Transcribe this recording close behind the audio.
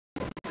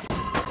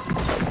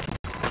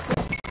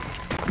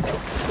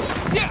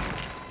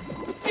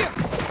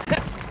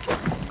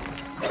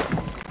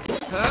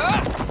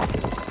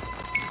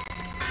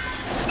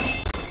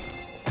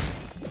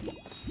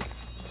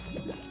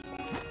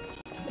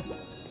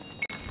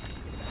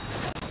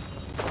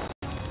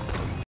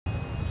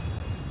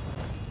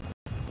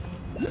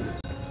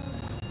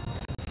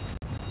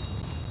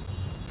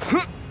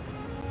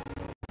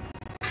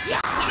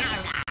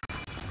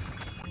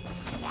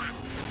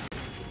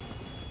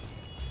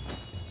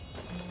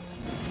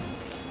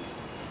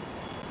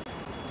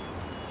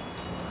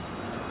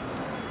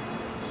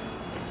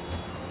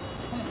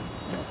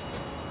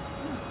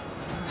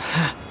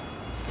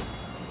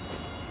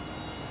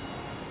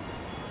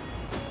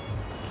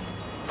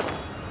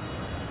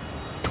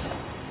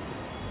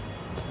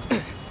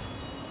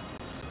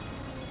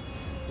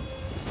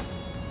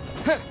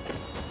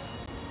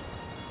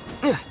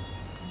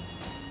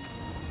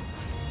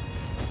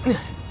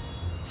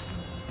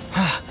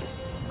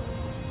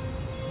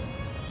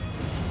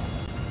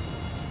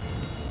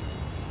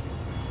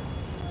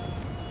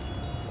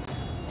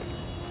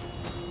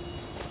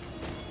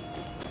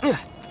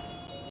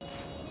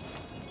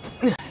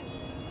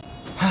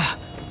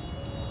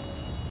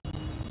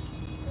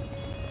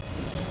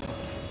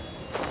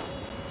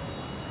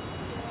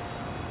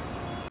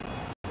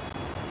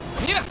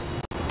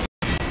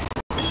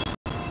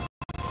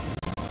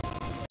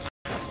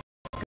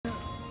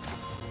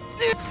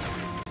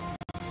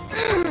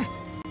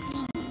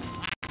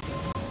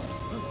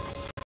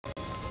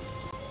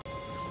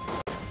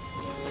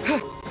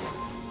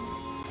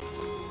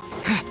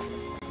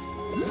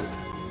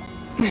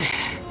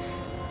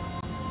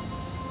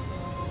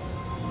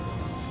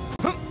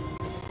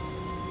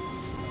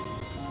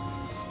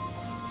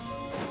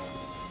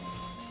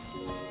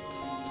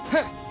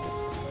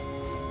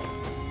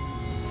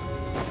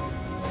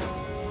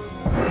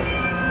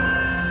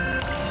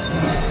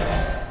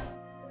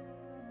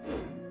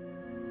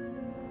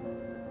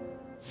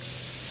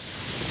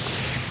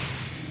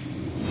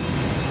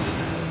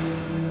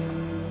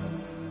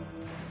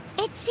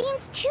It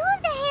seems 2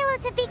 of the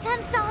halos have become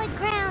solid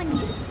ground.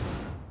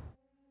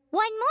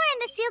 One more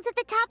and the seals at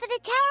the top of the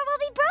tower will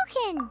be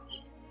broken.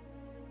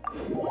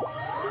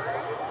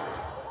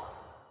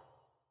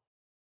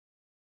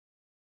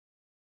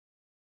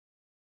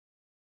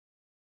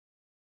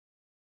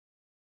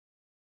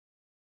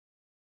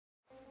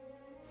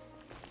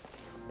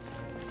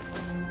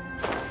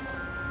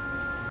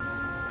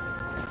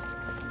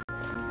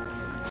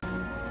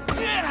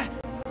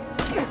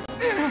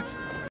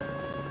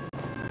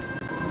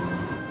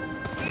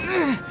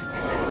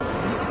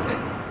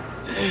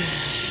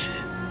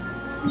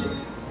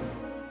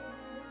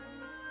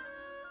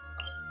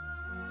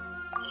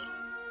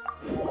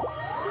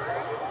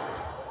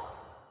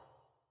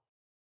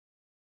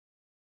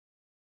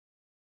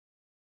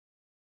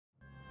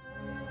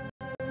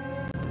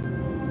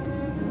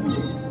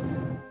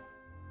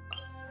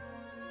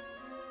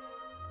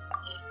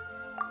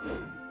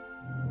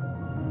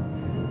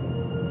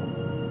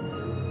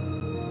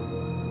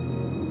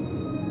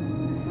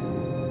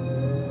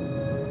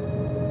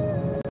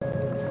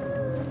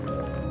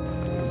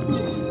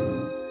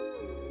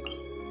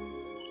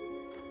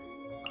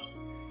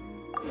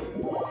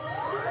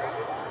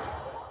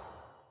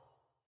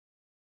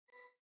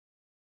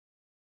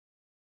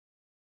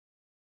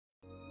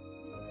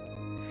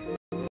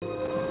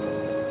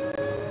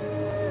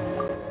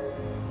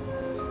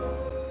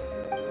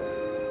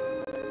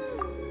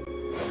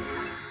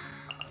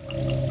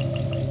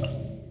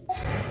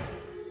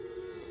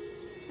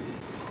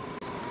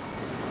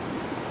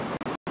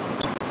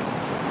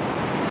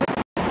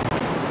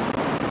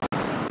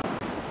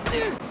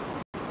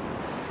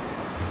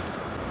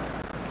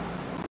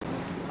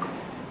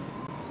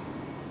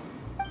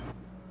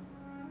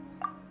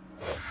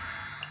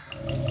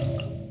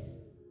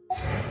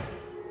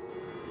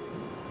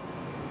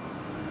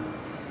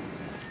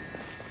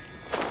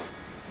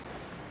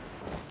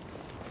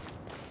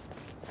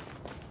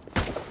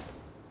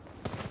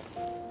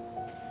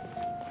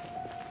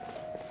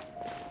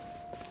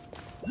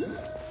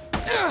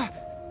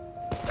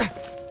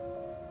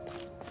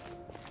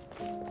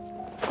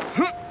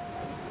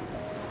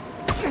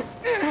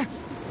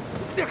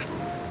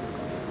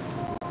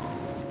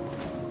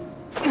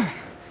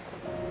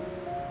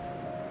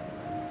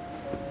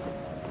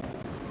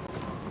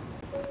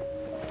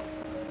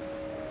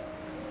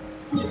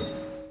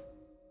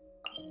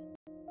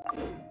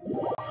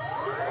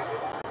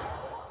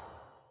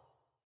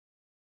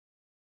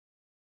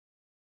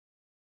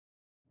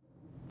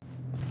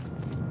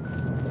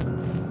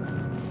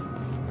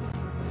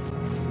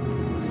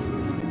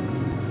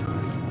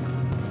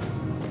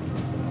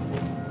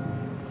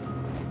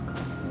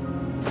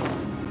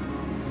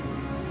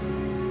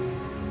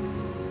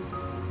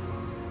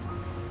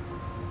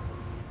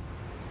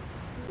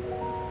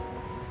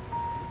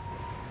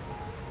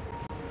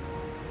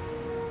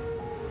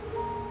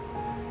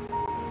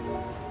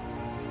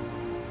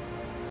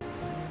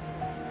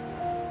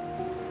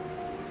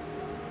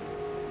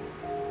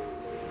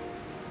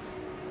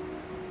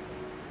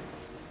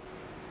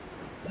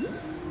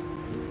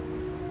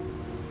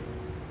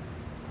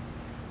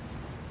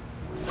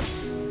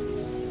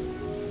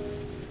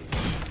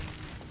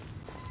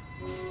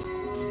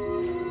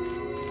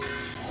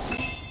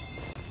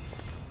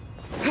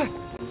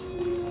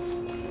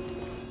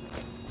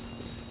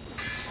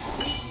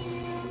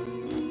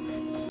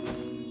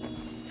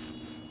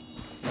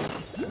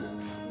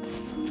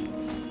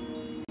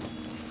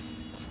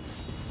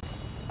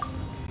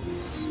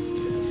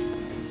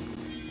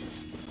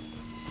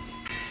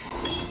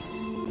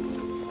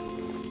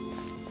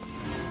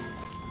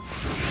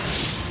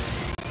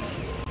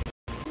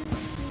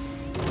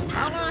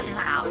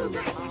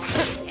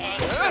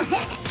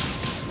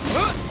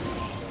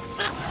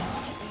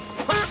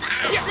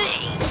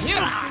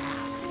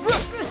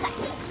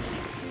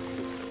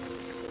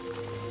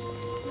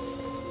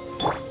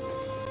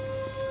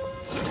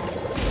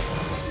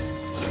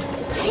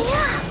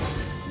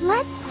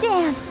 Let's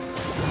dance.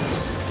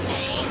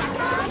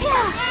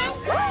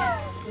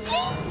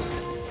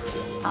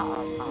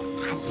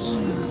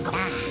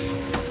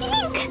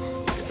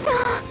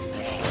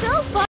 Go,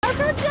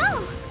 Barbara, go!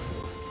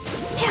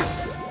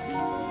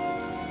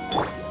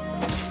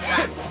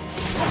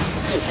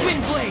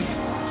 Wind blade!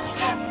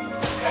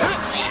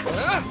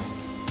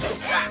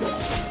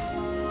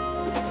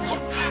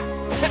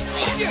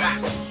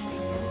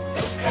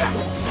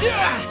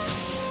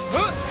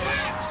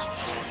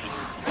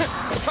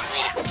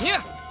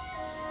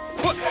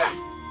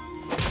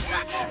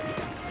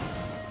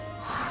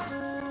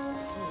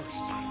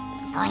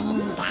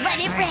 Let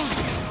it rain!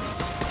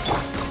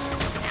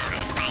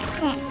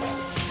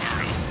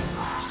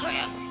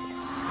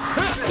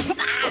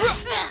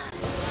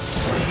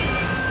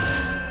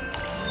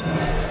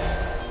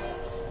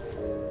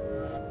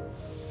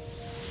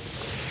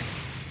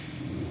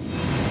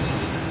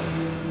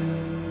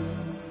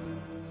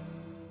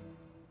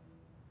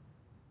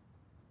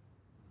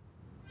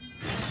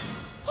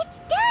 It's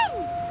done!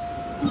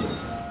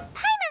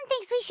 Paimon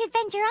thinks we should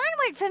venture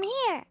onward from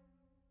here.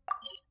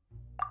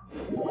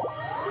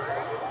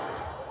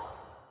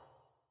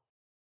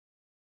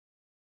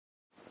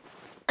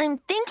 I'm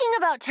thinking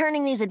about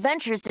turning these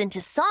adventures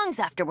into songs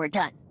after we're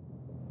done.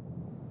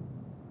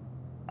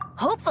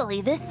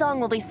 Hopefully, this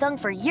song will be sung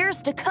for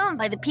years to come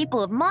by the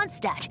people of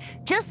Mondstadt,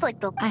 just like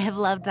the— I have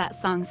loved that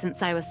song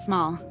since I was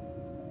small.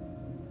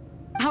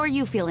 How are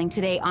you feeling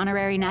today,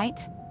 Honorary Knight?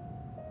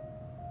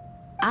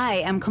 I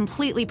am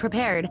completely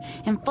prepared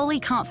and fully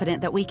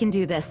confident that we can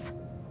do this.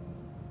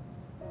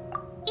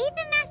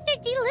 Even Master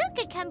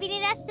Diluc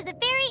accompanied us to the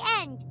very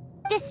end,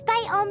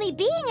 despite only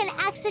being an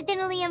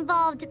accidentally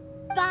involved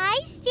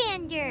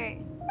bystander.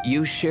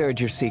 You shared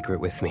your secret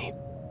with me,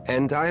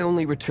 and I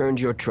only returned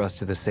your trust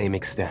to the same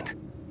extent.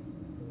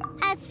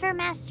 As for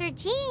Master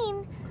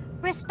Jean,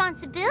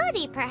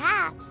 responsibility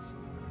perhaps.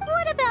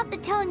 What about the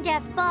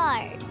tone-deaf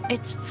bard?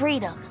 It's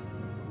freedom.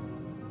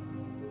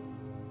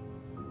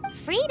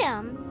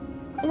 Freedom?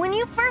 When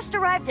you first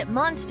arrived at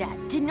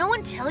Mondstadt, did no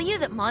one tell you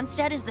that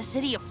Mondstadt is the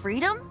city of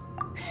freedom?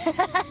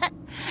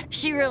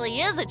 She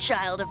really is a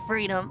child of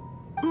freedom.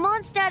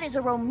 Mondstadt is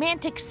a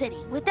romantic city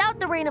without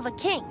the reign of a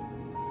king,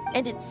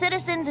 and its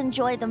citizens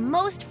enjoy the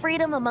most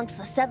freedom amongst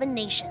the 7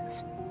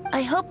 nations.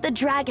 I hope the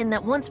dragon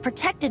that once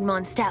protected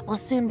Mondstadt will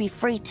soon be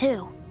free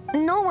too.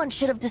 No one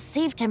should have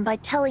deceived him by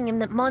telling him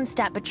that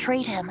Mondstadt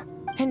betrayed him,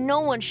 and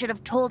no one should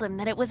have told him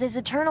that it was his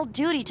eternal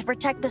duty to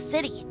protect the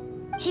city.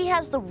 He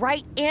has the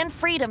right and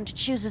freedom to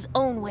choose his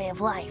own way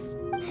of life.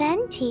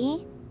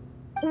 Venti?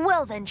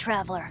 Well then,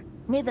 traveler,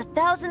 may the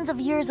thousands of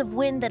years of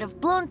wind that have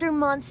blown through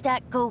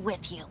Mondstadt go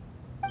with you.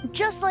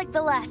 Just like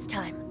the last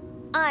time,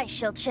 I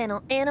shall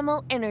channel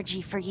animal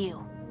energy for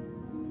you.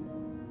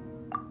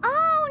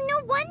 Oh,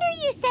 no wonder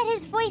you said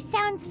his voice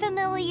sounds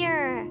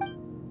familiar.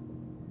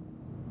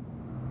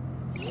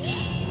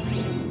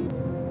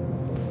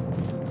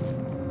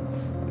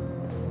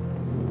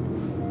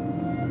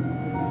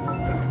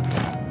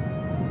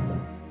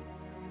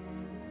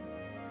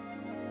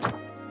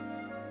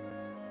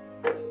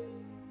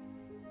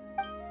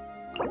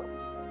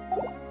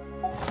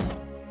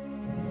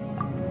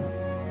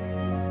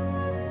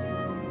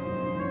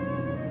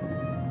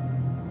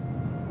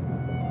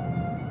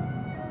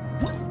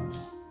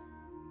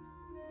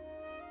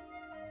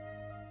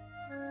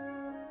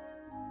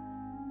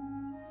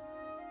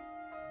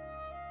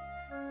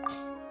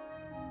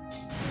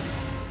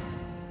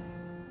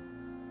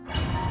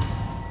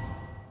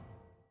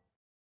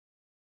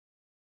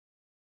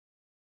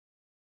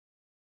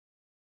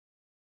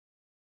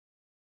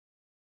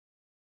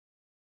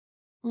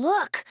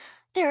 Look!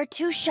 There are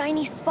 2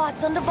 shiny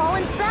spots on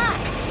Dvalin's back!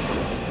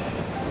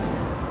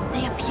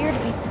 They appear to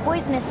be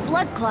poisonous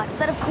blood clots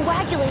that have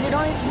coagulated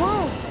on his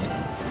wounds.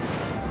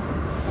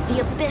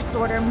 The Abyss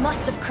Order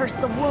must have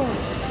cursed the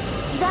wounds.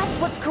 That's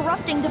what's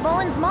corrupting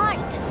Dvalin's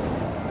mind.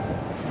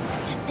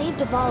 To save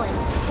Dvalin,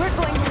 we're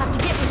going to have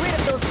to get rid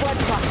of those blood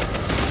clots.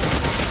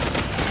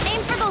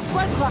 Aim for those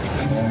blood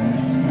clots!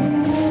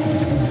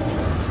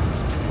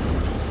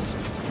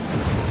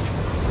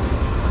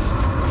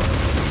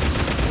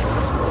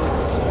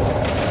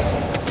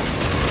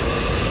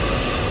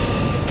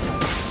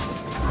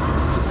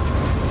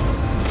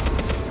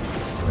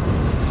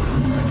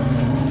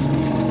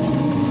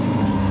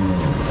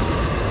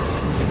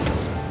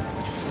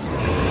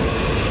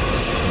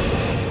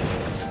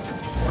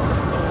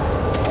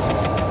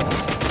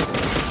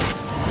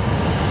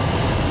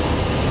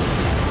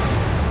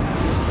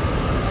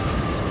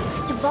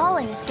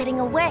 Dvalin is getting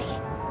away,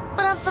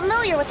 but I'm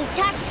familiar with his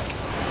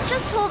tactics.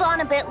 Just hold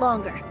on a bit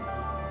longer.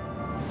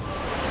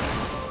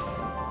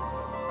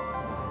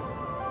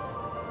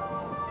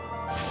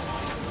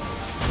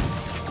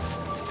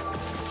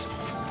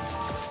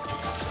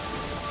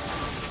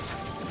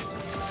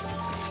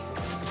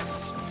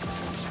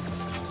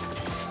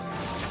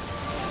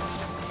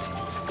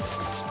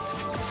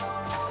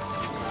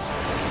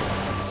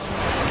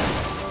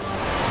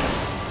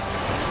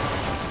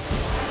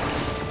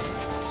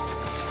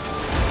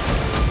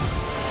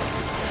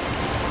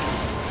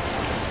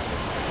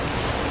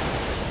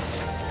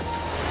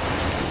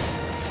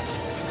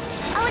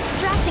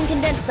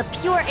 Condense the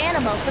pure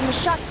animal from the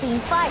shots being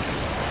fired.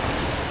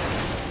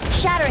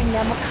 Shattering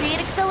them will create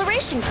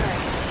acceleration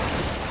currents.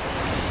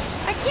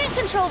 I can't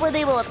control where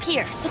they will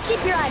appear, so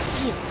keep your eyes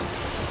peeled.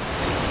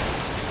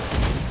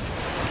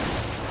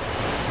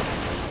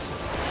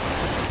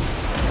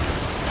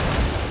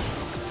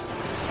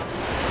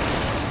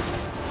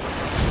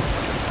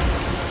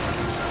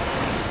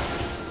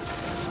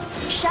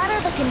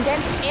 Shatter the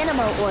condensed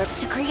animo orbs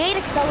to create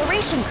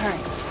acceleration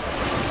currents.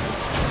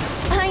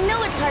 I I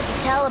know it's hard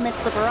to tell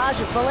amidst the barrage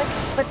of bullets,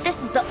 but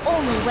this is the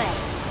only way.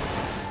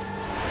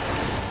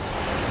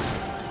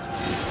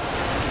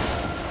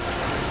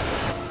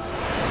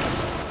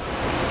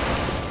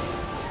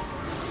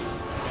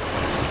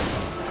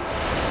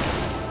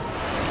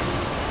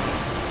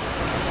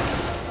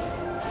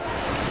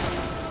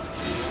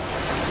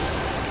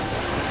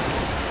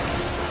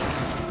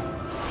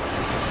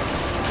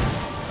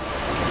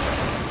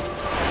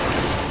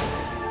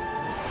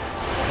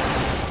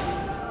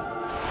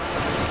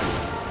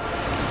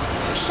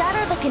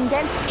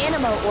 Condensed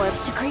animo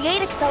orbs to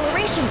create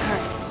acceleration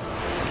currents.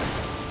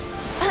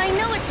 I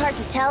know it's hard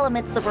to tell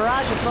amidst the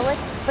barrage of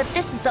bullets, but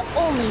this is the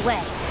only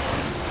way.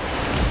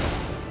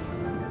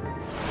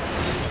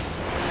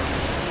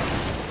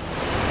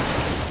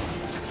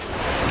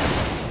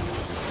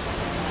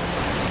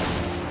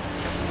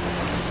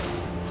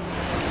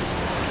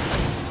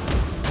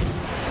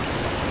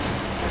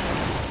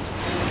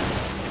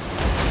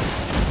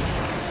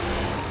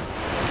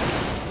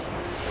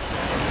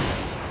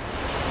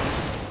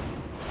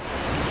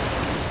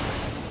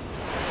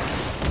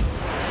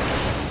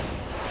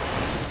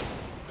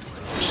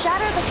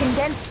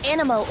 Condensed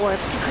animo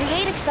orbs to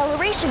create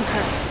acceleration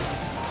currents.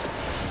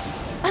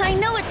 I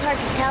know it's hard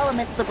to tell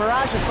amidst the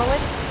barrage of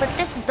bullets, but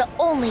this is the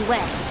only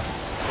way.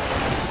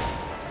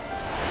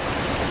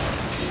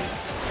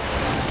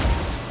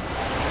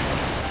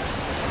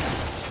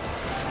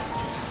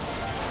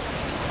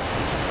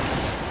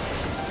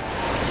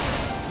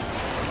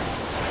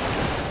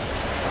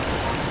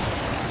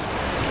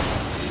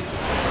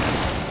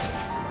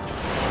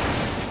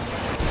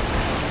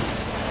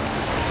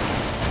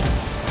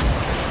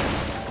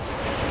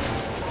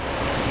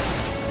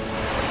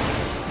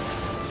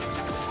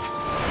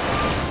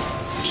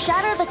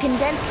 Shatter the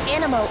condensed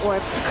animo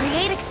orbs to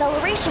create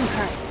acceleration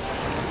currents.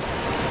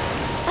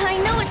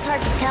 I know it's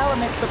hard to tell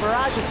amidst the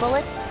barrage of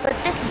bullets, but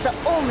this is the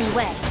only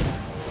way.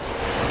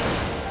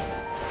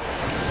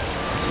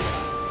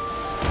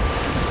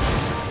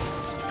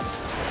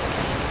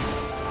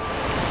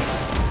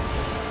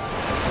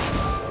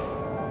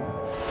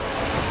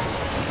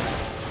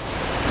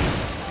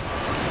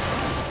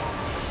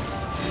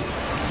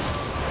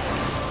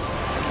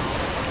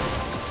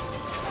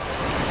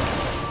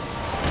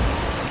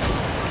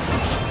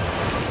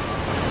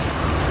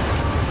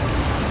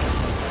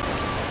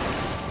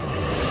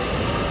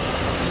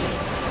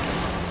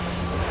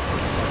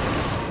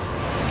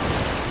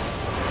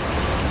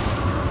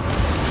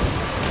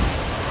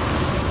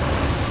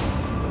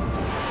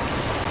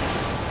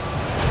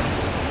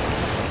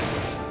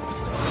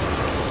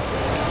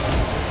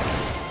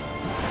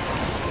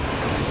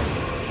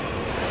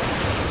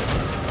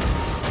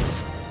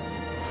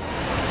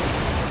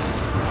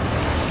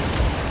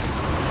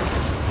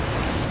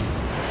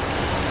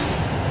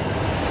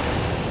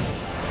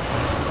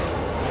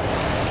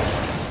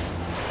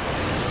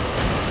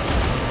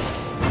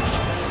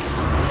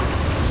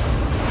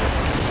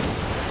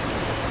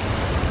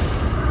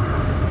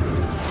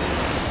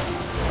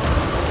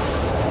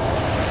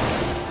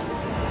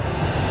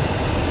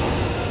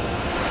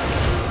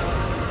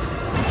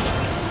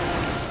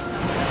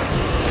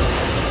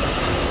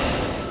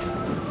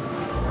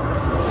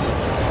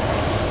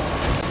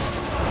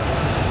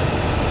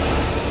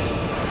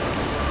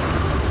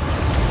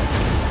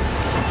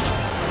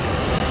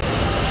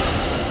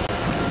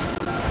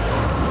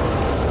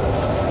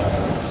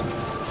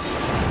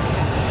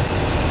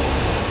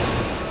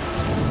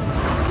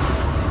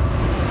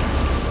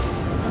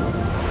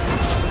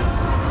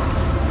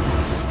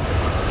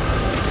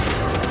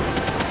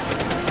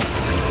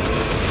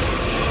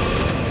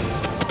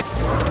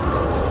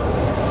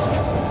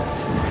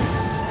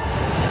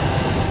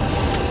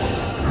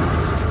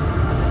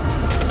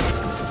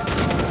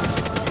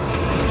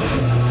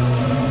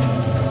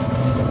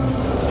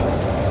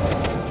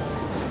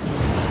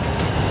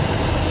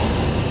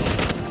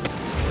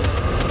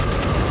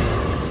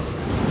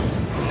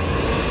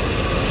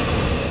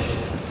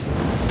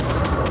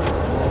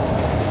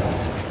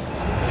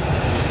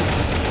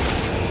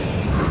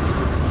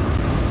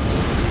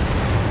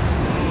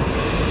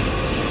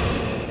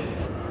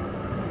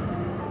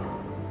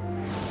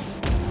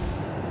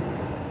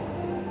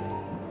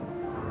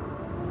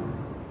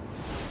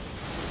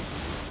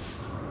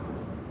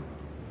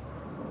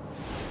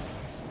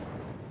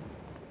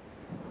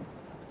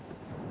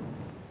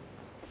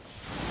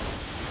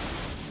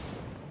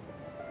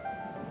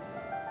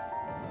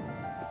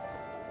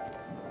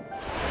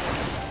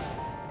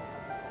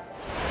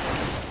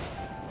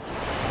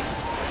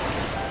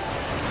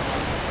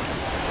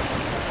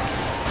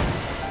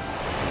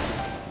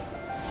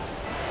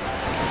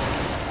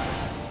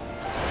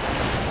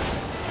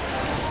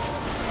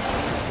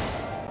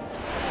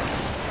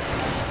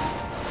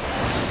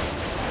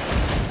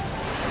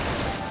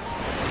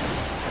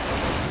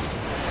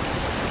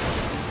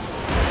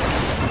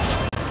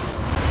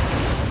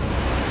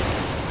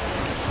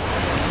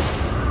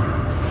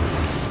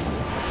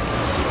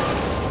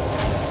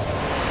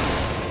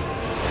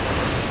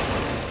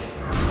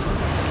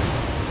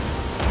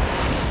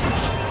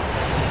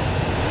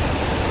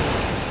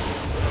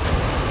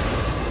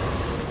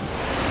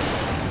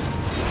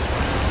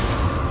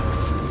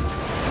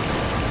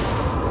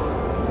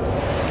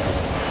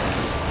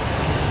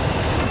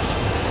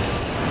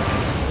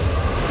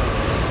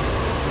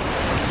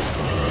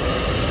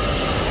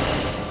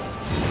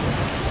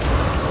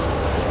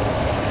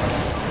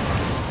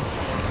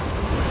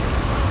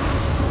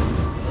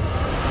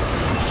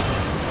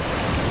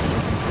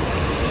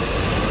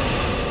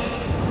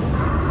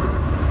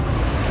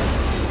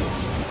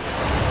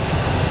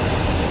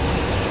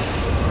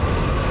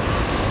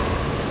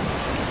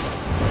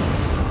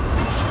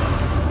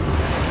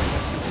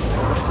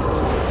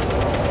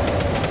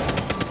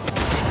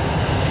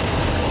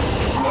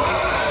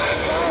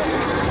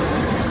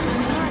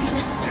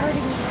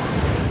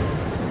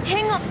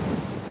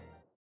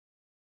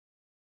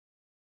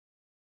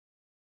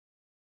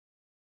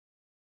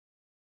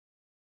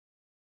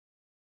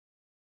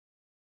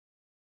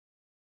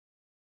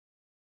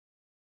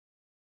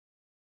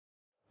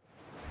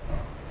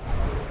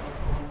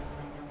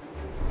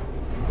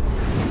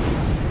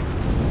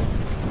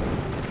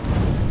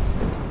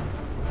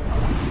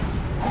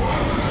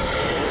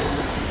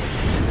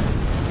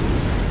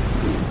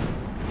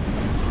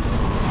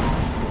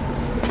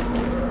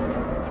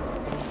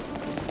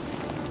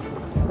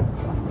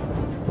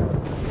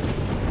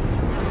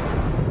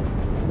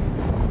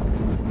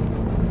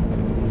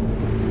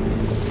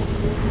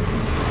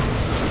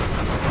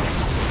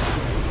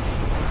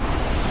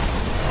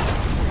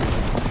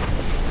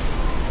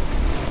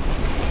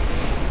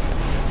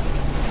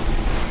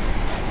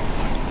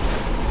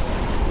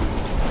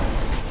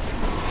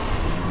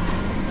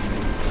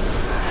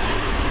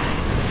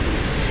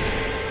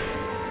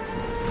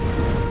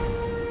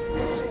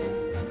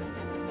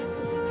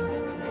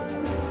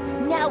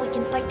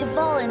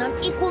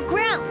 on equal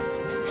grounds.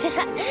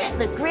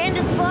 The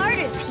grandest bard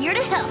is here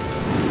to help.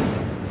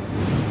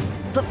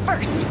 But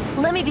first,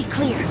 let me be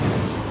clear.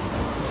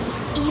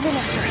 Even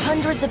after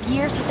hundreds of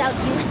years without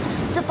use,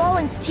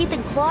 Dvalin's teeth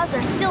and claws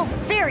are still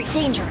very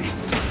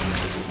dangerous.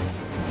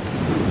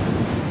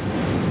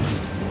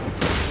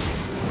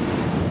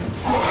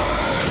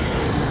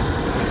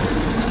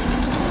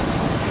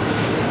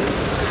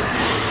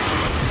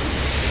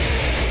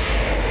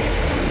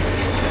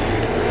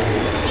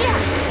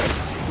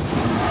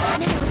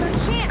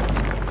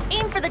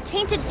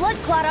 Tainted blood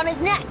clot on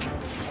his neck.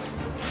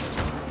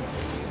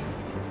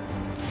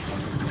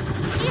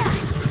 Yeah.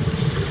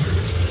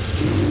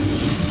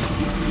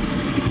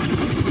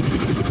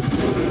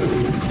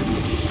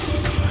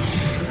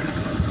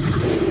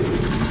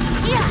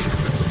 Yeah.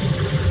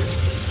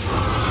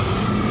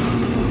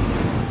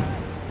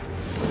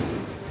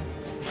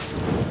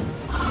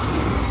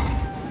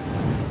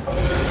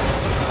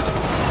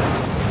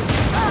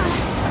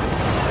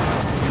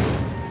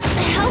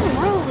 How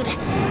rude.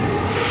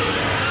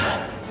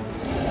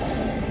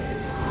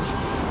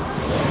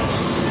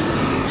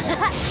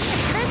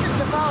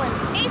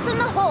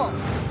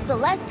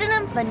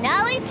 Celestinum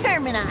Finale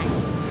Termini.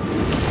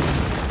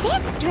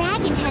 This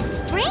dragon has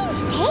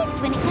strange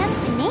taste when it comes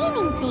to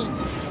naming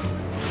things.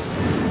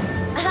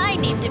 I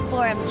named it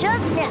for him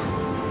just now.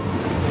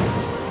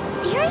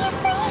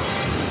 Seriously?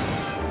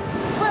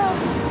 Well,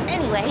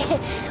 anyway,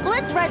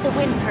 let's ride the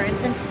wind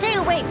currents and stay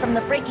away from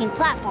the breaking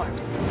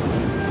platforms.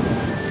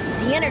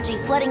 The energy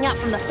flooding out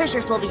from the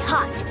fissures will be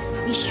hot.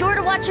 Be sure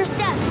to watch your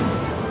step.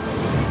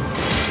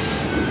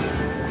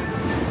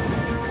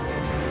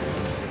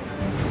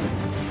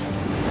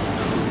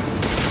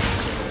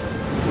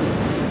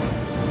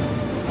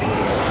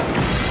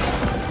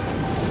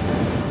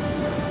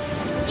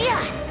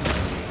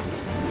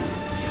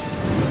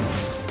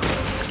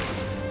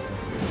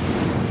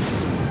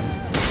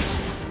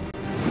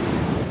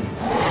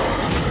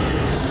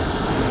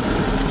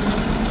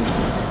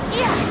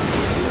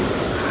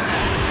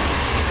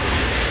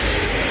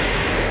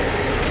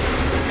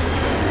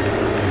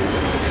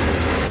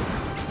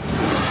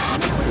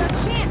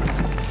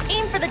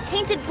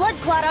 Blood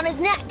clot on his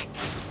neck.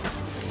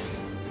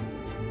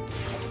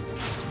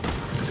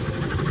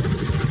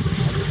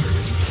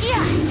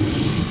 Yeah.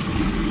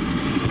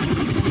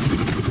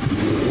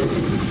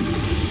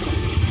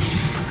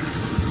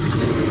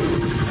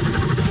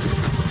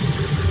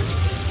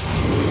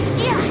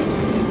 Yeah.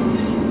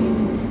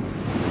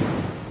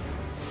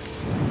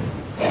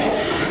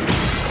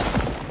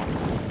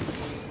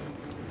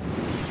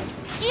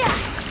 Yeah.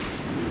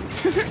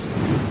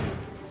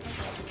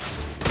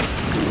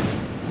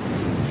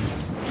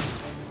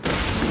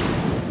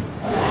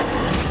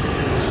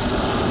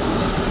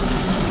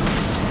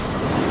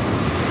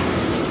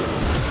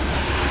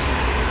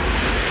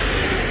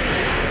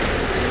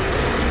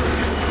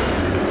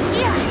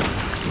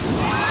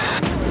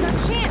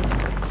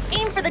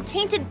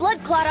 Tainted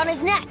blood clot on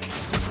his neck.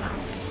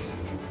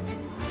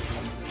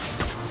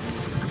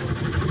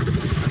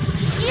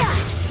 Yeah.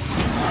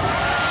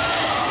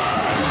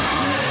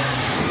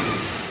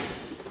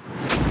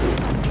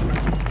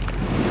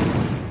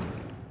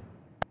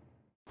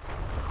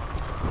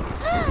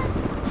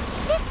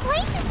 This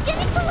place is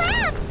gonna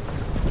collapse.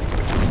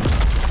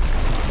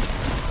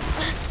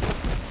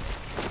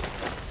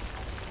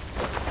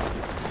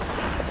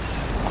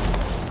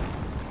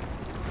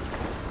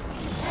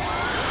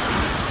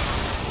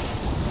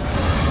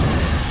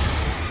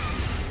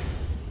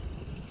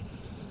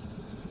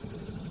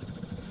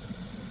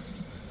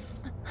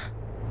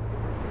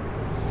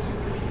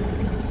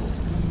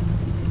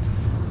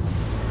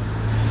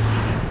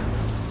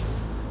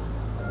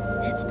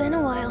 It's been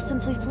a while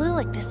since we flew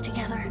like this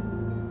together.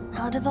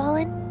 Huh,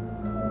 Dvalin?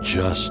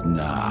 Just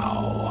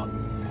now.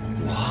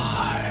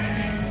 Why?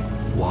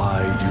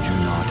 Why did you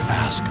not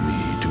ask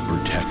me to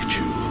protect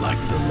you like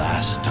the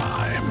last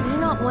time? Me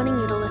not wanting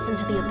you to listen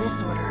to the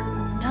Abyss Order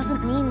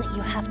doesn't mean that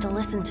you have to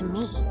listen to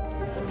me.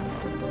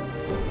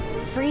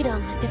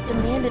 Freedom, if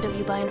demanded of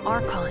you by an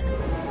Archon,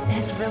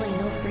 is really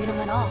no freedom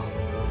at all.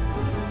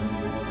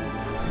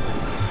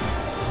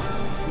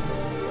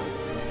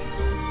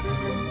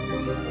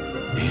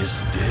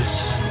 Is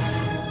this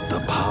the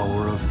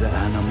power of the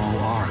Animo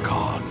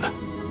Archon?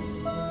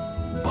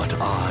 But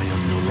I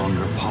am no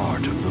longer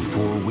part of the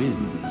Four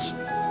Winds.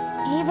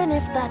 Even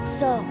if that's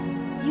so,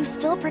 you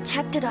still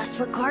protected us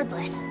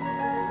regardless.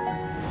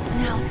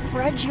 Now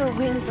spread your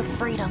wings of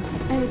freedom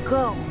and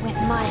go with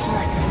my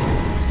blessing.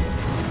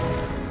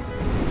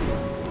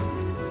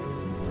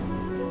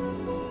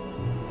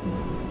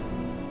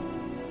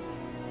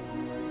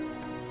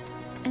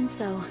 And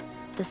so,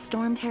 the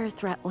Storm Terror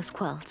threat was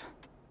quelled.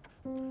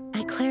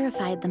 I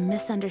clarified the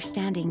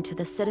misunderstanding to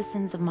the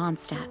citizens of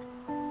Mondstadt,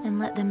 and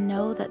let them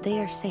know that they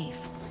are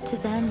safe. To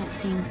them, it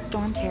seems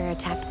Storm Terror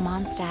attacked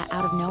Mondstadt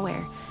out of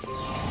nowhere,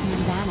 and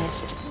then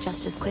vanished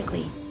just as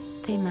quickly.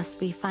 They must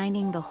be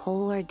finding the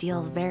whole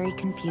ordeal very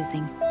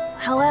confusing.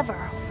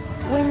 However,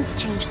 winds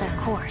change their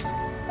course.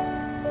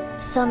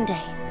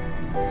 Someday,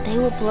 they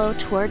will blow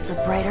towards a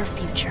brighter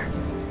future.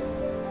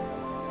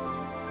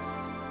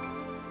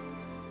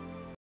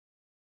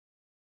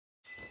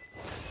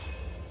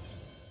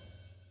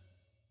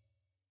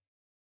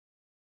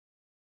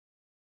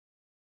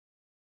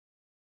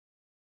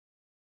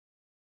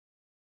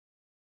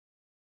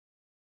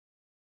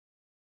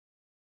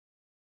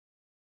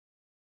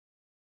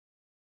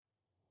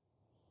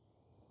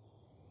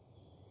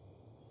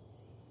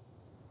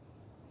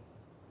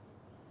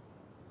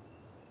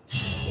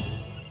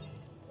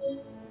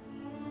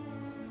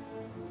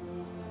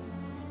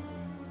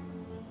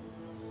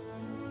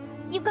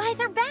 You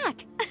guys are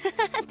back!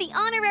 The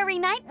honorary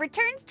knight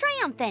returns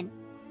triumphant.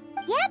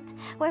 Yep,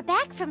 we're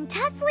back from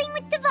tussling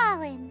with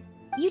Dvalin.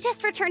 You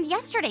just returned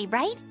yesterday,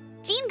 right?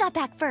 Jean got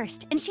back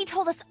first, and she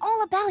told us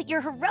all about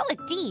your heroic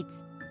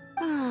deeds.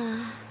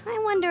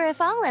 I wonder if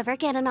I'll ever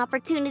get an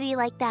opportunity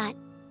like that.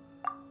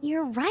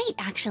 You're right,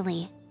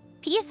 actually.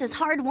 Peace is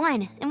hard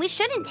won, and we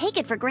shouldn't take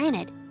it for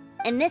granted.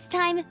 And this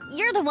time,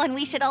 you're the one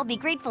we should all be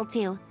grateful to.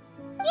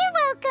 You're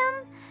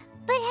welcome.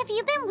 But have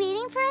you been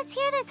waiting for us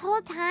here this whole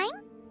time?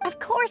 Of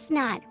course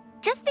not.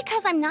 Just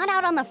because I'm not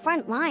out on the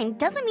front line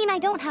doesn't mean I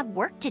don't have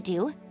work to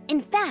do.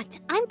 In fact,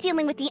 I'm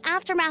dealing with the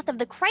aftermath of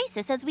the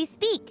crisis as we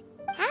speak.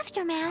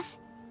 Aftermath?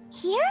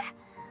 Here?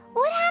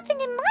 What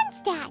happened in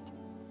Mondstadt?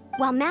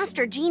 While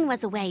Master Jean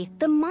was away,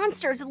 the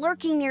monsters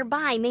lurking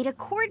nearby made a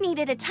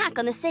coordinated attack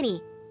on the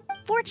city.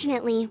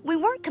 Fortunately, we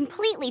weren't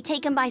completely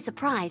taken by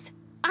surprise.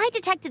 I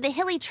detected the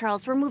Hilly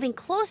Churls were moving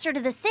closer to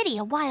the city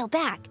a while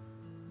back.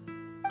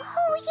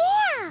 Oh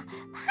yeah!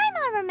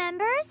 Paimon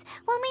remembers.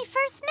 When we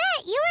first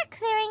met, you were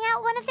clearing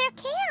out one of their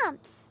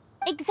camps.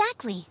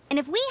 Exactly. And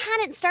if we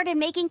hadn't started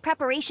making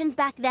preparations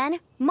back then,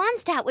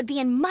 Mondstadt would be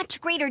in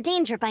much greater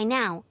danger by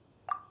now.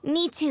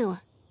 Me too.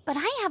 But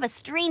I have a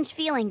strange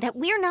feeling that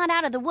we're not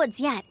out of the woods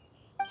yet.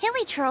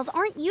 Hilly Churls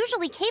aren't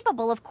usually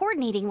capable of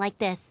coordinating like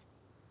this.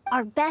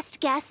 Our best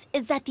guess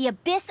is that the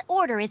Abyss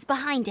Order is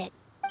behind it.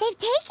 They've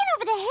taken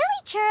over the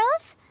Hilly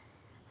Churls?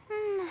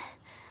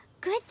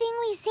 Good thing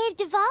we saved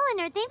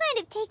Dvalin, or they might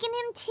have taken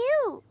him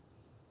too.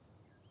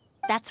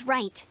 That's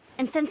right.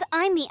 And since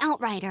I'm the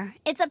Outrider,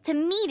 it's up to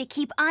me to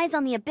keep eyes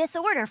on the Abyss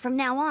Order from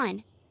now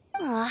on.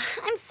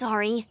 I'm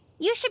sorry.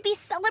 You should be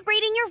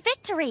celebrating your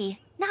victory,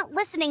 not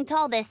listening to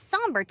all this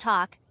somber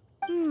talk.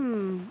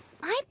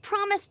 I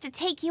promised to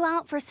take you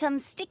out for some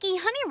sticky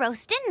honey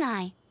roast, didn't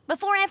I?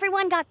 Before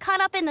everyone got caught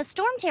up in the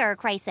Storm Terror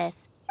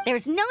crisis.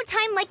 There's no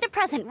time like the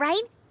present,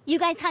 right? You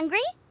guys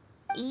hungry?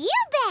 You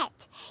bet!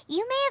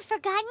 You may have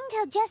forgotten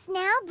till just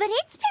now, but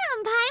it's been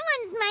on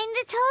Paimon's mind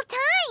this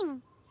whole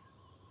time.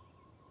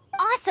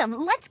 Awesome,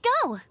 let's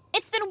go!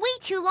 It's been way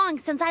too long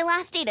since I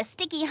last ate a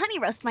sticky honey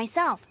roast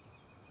myself.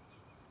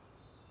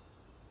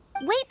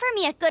 Wait for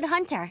me at Good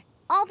Hunter.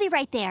 I'll be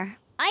right there.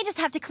 I just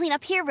have to clean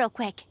up here real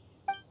quick.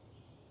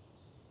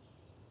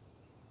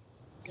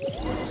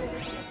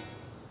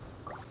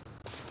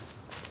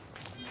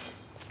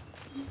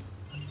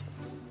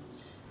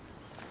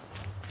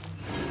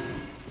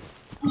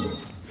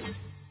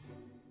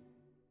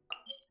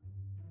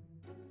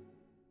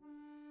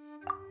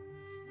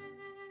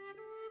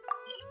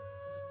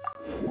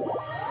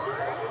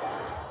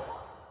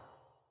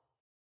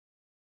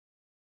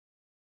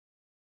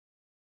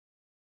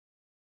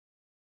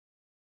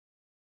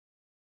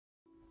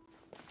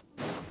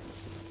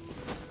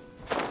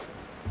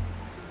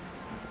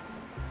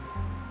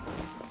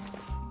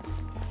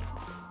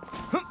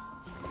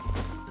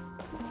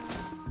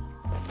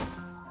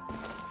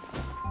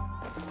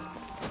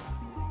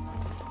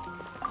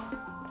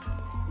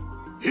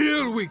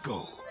 Here we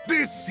go.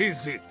 This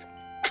is it.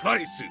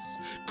 Crisis,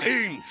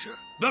 danger,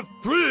 the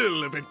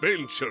thrill of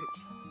adventure.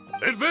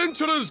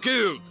 Adventurers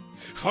Guild!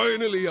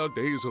 Finally, our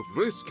days of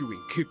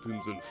rescuing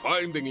kittens and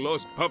finding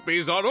lost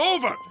puppies are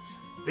over.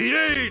 The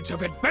age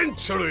of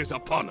adventure is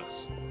upon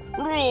us.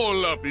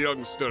 Roll up,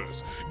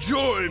 youngsters.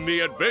 Join the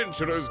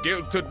Adventurers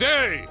Guild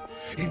today.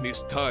 In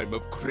this time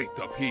of great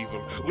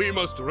upheaval, we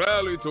must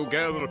rally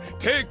together,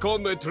 take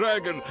on the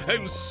dragon,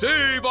 and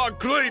save our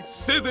great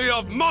city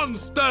of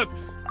Mondstadt.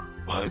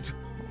 What?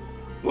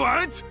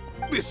 What?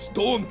 The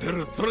Storm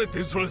Terror threat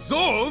is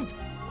resolved?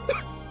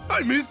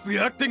 I missed the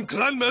acting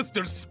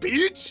clanmaster's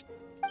speech?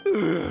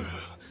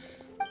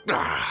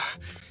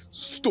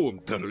 Storm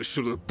Terror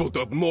should have put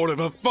up more of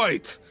a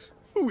fight.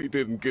 We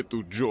didn't get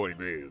to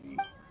join in.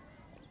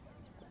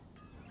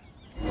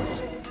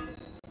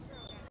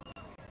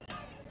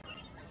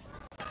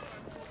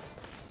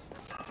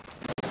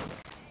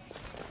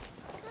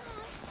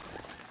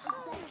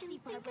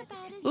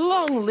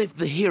 Long live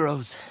the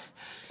heroes.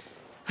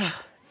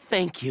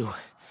 Thank you.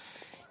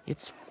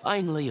 It's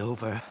finally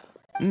over.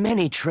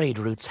 Many trade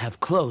routes have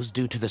closed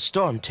due to the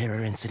Storm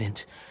Terror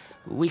incident.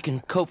 We can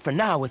cope for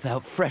now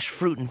without fresh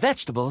fruit and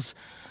vegetables.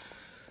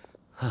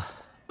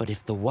 But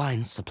if the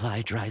wine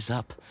supply dries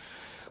up,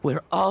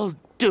 we're all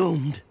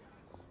doomed.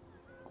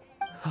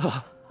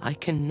 I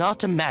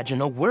cannot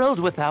imagine a world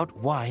without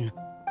wine.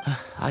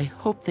 I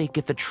hope they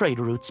get the trade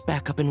routes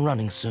back up and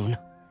running soon.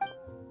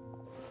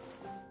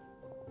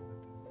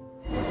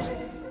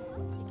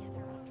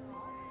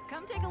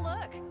 Come take a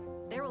look.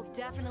 There will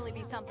definitely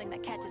be something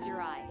that catches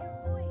your eye.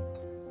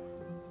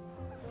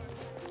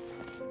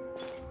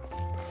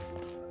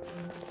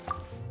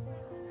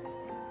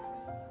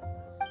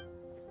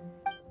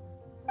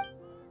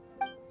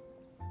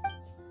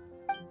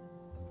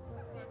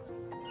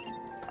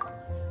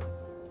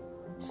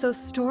 So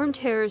Storm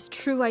Terror's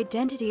true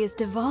identity is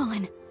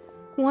Dvalin,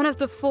 one of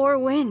the Four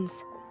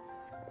Winds.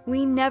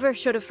 We never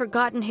should have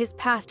forgotten his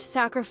past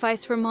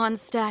sacrifice for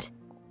Mondstadt.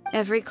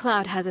 Every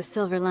cloud has a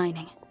silver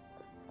lining.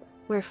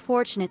 We're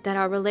fortunate that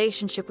our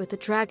relationship with the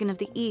Dragon of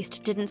the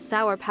East didn't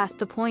sour past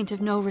the point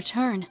of no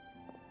return.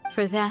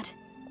 For that,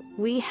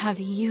 we have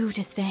you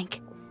to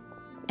thank.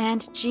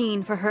 And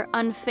Jean for her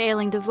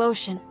unfailing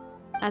devotion.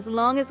 As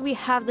long as we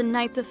have the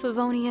Knights of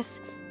Favonius,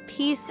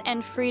 peace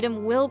and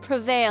freedom will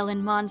prevail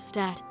in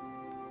Mondstadt.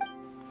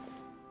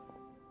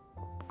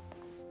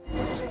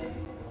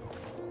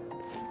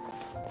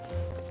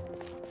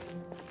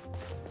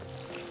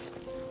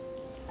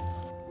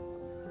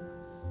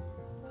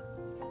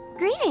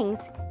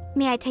 Greetings.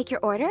 May I take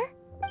your order?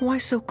 Why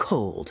so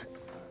cold?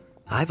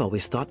 I've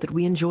always thought that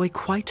we enjoy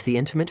quite the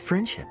intimate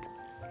friendship.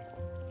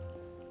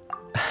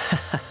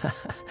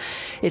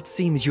 It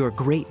seems your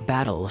great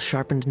battle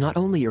sharpened not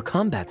only your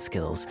combat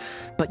skills,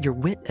 but your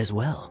wit as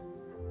well.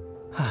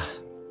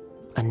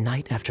 A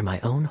knight after my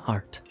own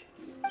heart.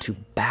 To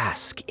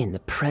bask in the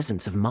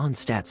presence of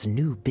Mondstadt's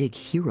new big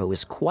hero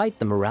is quite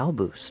the morale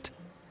boost.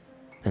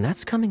 And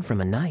that's coming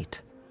from a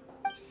knight.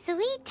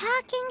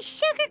 Sweet-talking,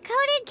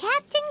 sugar-coated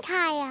Captain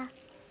Kaya.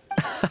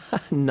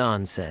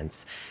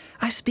 Nonsense.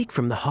 I speak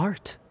from the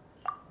heart.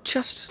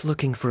 Just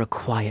looking for a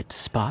quiet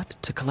spot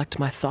to collect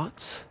my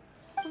thoughts.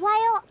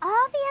 While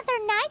all the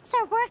other knights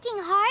are working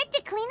hard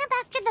to clean up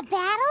after the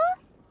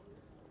battle?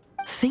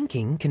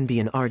 Thinking can be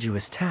an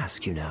arduous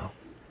task, you know.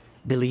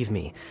 Believe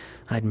me,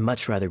 I'd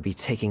much rather be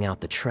taking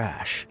out the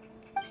trash.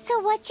 So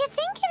what you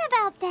thinking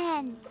about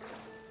then?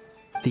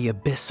 The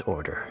Abyss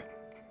Order.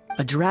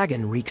 A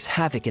dragon wreaks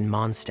havoc in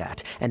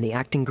Mondstadt, and the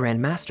acting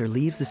Grand Master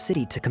leaves the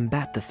city to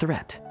combat the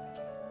threat.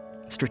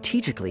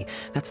 Strategically,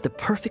 that's the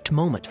perfect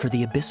moment for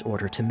the Abyss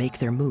Order to make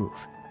their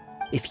move.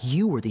 If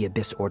you were the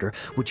Abyss Order,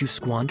 would you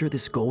squander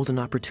this golden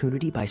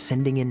opportunity by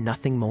sending in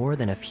nothing more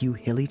than a few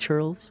hilly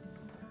churls?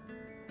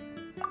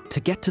 To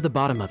get to the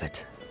bottom of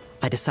it,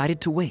 I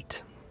decided to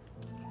wait.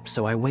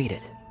 So I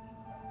waited,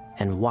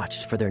 and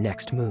watched for their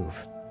next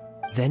move.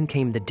 Then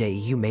came the day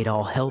you made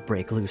all hell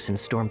break loose in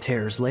Storm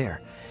Terror's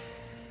lair.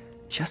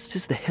 Just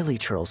as the hilly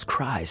churls'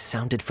 cries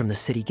sounded from the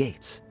city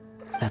gates.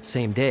 That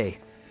same day,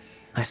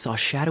 I saw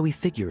shadowy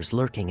figures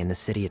lurking in the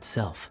city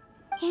itself.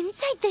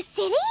 Inside the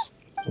city?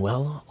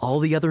 Well, all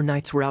the other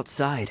knights were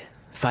outside,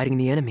 fighting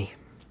the enemy.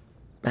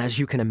 As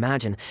you can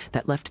imagine,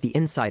 that left the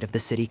inside of the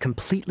city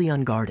completely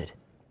unguarded.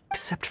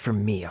 Except for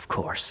me, of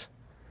course.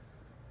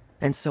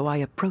 And so I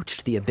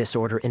approached the Abyss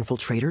Order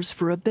infiltrators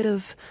for a bit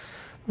of,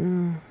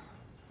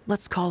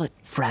 let's call it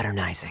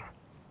fraternizing.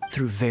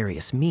 Through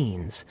various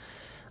means,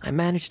 I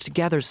managed to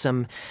gather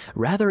some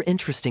rather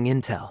interesting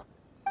intel.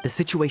 The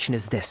situation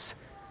is this.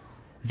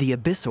 The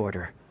Abyss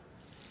Order.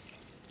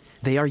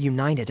 They are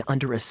united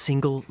under a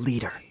single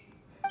leader.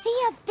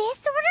 The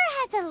Abyss Order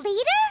has a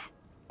leader?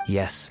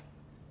 Yes.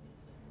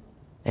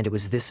 And it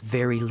was this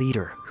very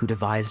leader who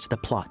devised the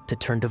plot to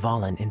turn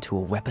Dvalin into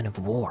a weapon of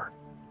war.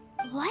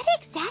 What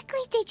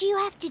exactly did you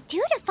have to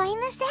do to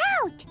find this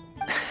out?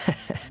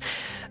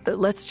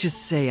 Let's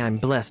just say I'm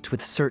blessed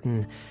with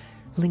certain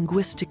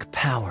linguistic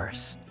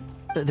powers.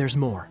 There's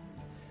more.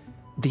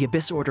 The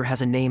Abyss Order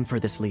has a name for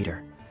this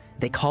leader.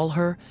 They call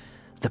her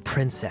the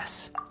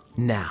Princess.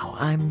 Now,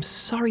 I'm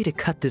sorry to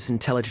cut this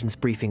intelligence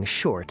briefing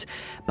short,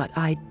 but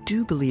I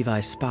do believe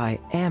I spy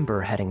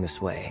Amber heading this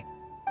way.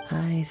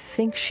 I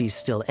think she's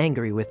still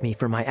angry with me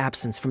for my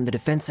absence from the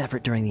defense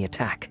effort during the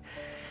attack.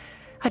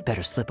 I'd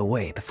better slip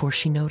away before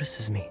she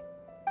notices me.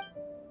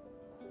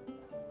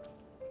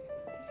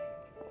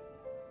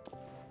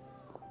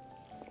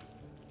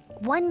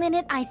 One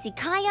minute I see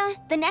Kaya,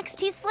 the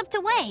next he's slipped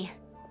away.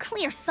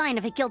 Clear sign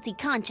of a guilty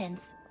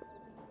conscience.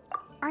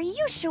 Are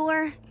you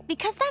sure?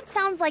 Because that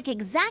sounds like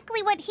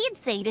exactly what he'd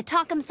say to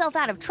talk himself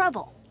out of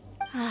trouble.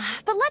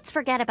 But let's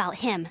forget about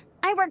him.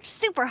 I worked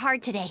super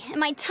hard today, and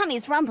my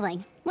tummy's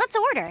rumbling. Let's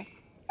order.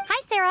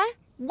 Hi, Sarah.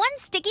 1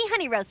 sticky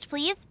honey roast,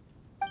 please.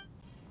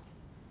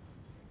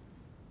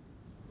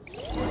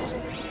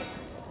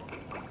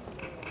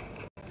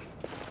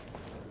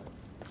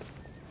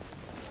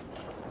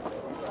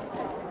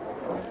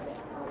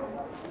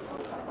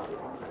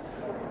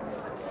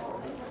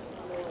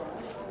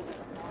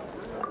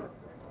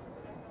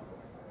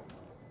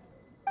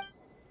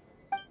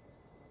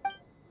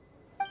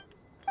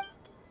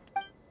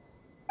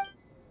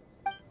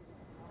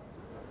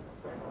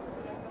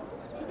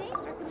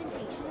 Today's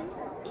recommendation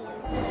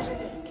is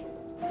steak.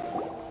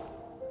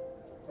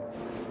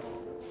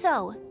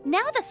 So,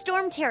 now the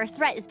Storm Terror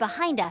threat is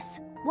behind us.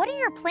 What are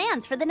your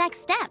plans for the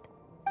next step?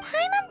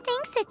 Paimon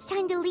thinks it's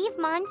time to leave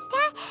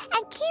Mondstadt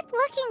and keep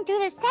looking through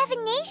the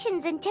 7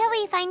 nations until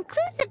we find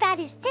clues about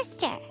his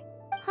sister.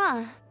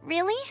 Huh,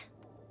 really?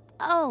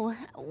 Oh,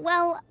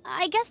 well,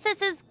 I guess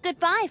this is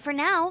goodbye for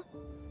now.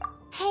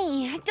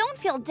 Hey, don't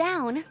feel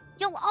down.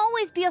 You'll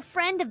always be a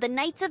friend of the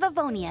Knights of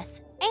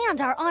Favonius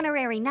and our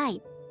honorary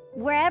knight.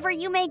 Wherever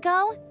you may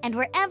go, and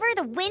wherever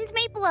the wind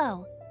may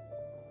blow.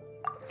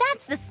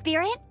 That's the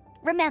spirit.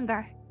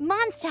 Remember,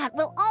 Mondstadt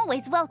will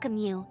always welcome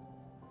you.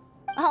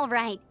 All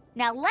right,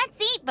 now let's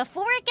eat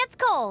before it gets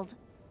cold.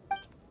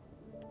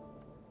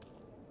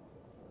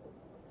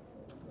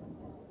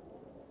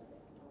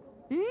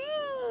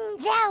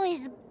 That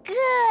was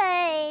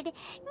good.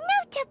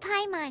 No to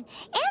Paimon.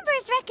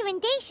 Amber's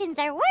recommendations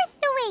are worth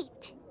the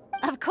wait.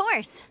 Of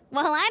course.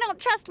 Well, I don't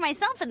trust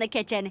myself in the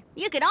kitchen.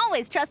 You can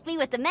always trust me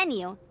with the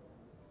menu.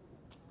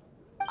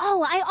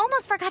 Oh, I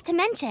almost forgot to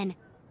mention.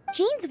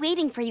 Jean's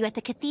waiting for you at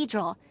the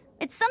cathedral.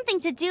 It's something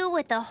to do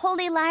with the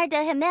Holy Lyre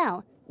de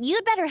Himmel.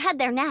 You'd better head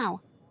there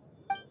now.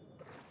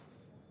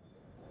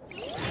 Come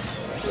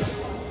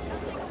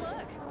take a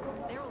look.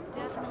 There will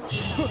definitely be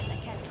something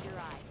that catches your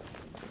eye.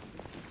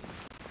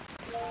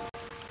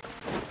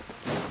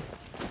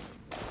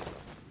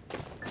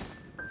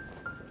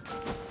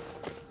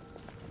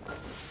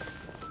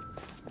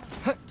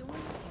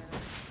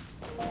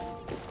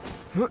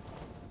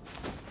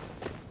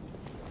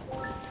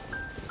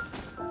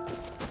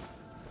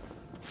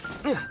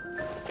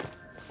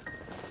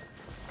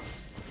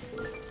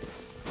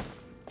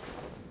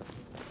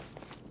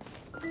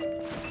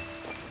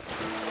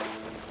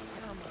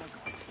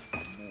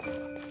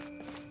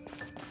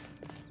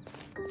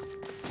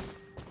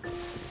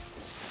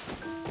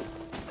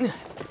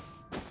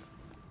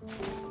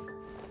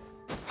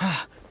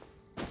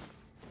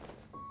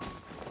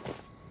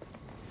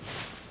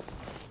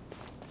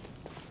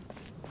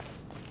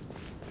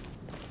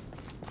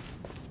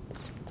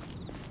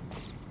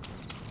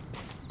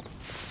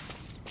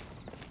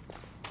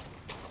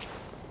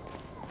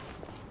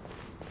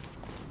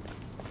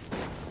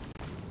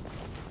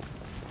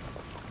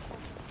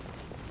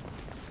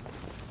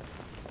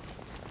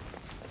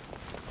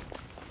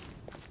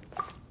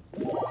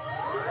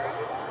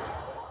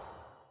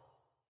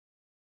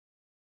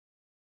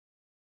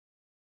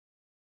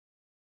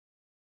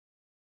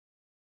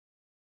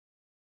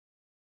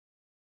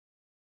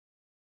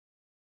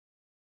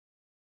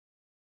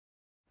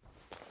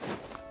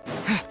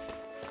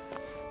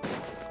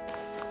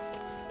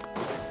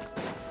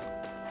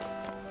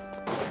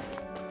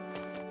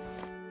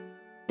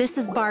 This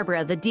is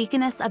Barbara, the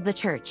deaconess of the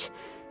church.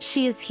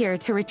 She is here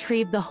to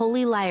retrieve the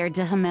Holy Lyre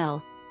de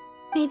Himmel.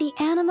 May the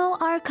Animo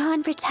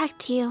Archon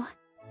protect you.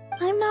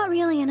 I'm not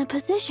really in a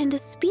position to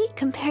speak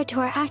compared to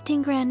our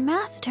acting Grand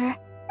Master,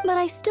 but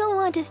I still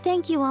want to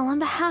thank you all on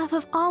behalf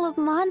of all of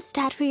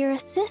Mondstadt for your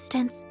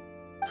assistance.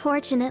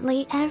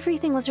 Fortunately,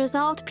 everything was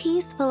resolved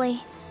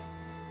peacefully.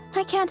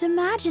 I can't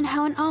imagine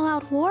how an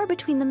all-out war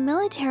between the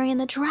military and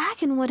the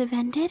dragon would have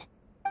ended.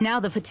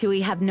 Now the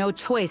Fatui have no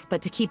choice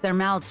but to keep their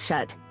mouths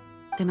shut.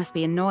 They must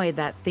be annoyed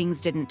that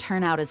things didn't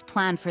turn out as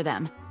planned for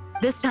them.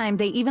 This time,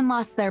 they even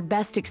lost their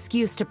best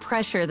excuse to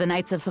pressure the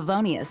Knights of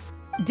Favonius.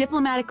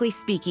 Diplomatically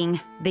speaking,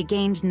 they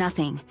gained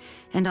nothing,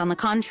 and on the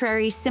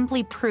contrary,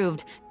 simply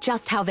proved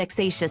just how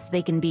vexatious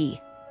they can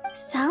be.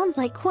 Sounds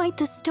like quite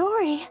the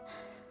story.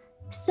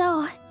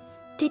 So,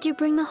 did you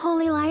bring the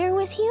Holy Lyre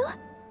with you?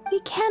 We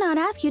cannot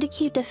ask you to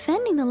keep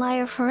defending the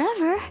lyre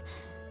forever.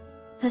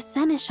 The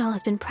Seneschal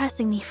has been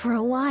pressing me for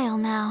a while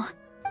now.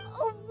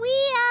 We,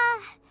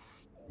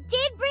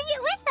 did bring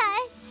it with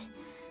us.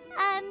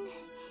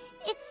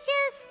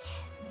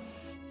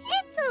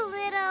 It's a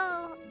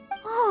little...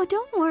 Oh,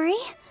 don't worry.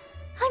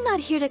 I'm not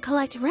here to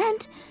collect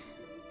rent.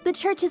 The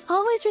church has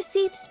always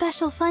received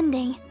special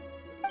funding.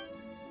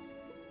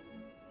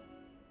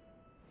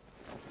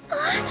 The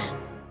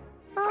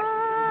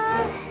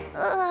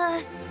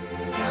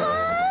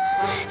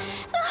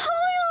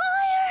Holy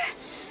Lyre!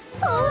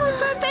 Oh,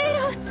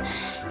 Barbados!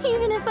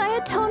 Even if I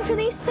atone for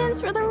these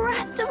sins for the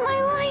rest of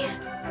my life,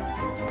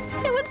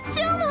 it would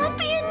still not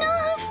be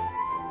enough!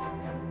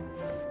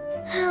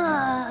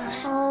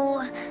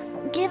 Oh,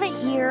 give it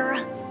here.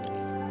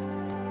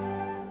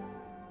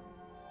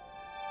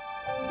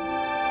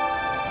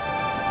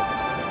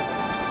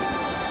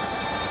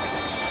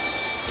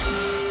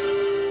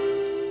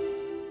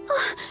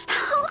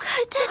 How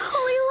could this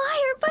Holy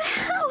Lyre, but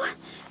how?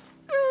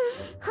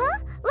 Huh?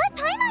 Let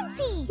Paimon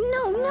see!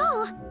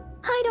 No.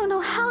 I don't know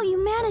how you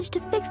managed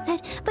to fix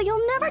it, but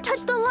you'll never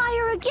touch the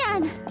lyre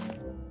again!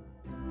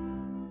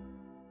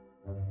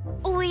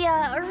 We,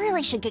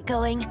 really should get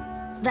going.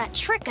 That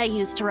trick I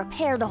used to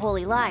repair the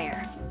Holy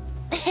Lyre.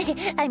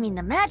 I mean,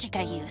 the magic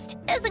I used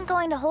isn't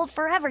going to hold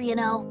forever, you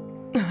know.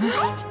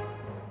 What?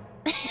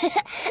 You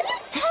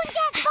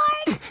tone-deaf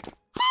bard!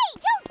 Hey,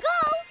 don't go!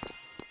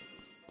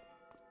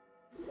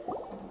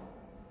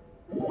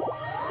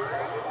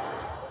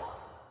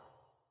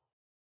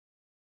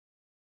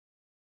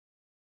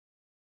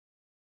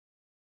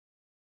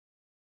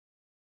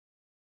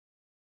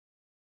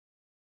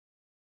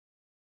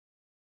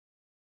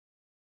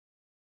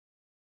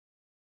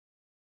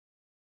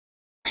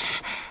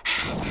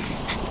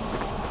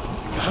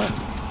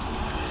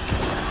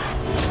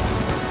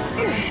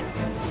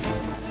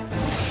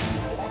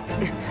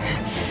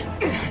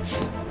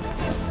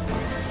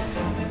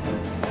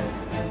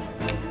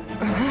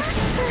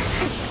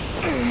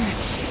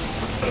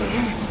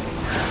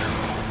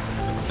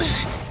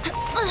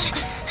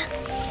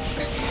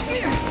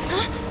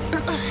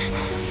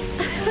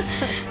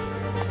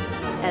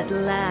 At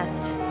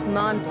last,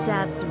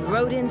 Mondstadt's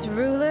rodent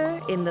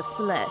ruler in the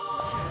flesh.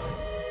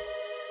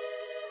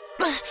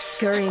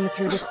 Scurrying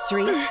through the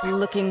streets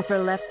looking for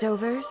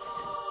leftovers?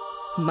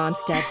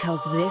 Mondstadt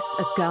calls this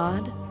a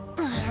god?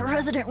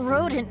 resident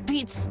rodent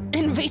beats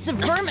invasive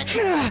vermin.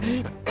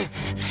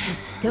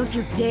 Don't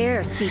you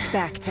dare speak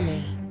back to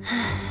me,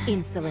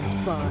 insolent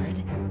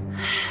bard.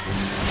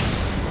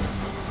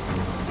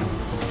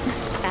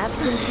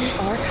 Absentee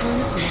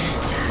Archon of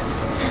Mondstadt.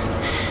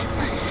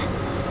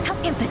 How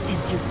impotent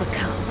you've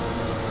become.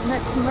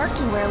 That smirk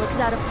you wear looks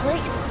out of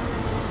place.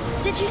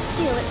 Did you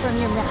steal it from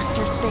your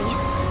master's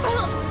face?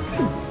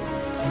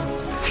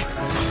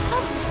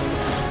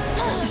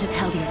 Should have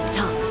held your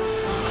tongue.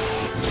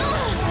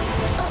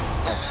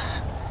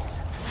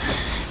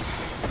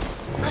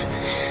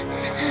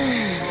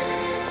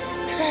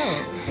 So,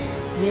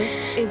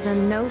 this is a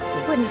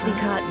gnosis. Wouldn't be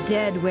caught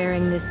dead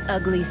wearing this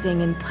ugly thing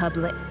in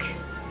public.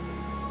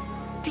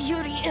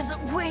 Beauty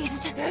isn't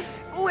waste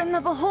when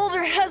the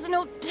beholder has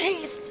no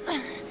taste.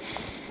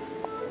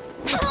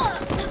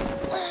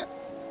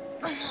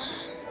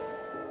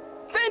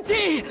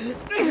 Venti!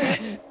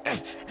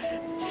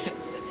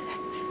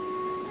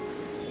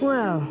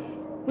 Well,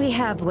 we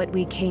have what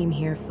we came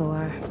here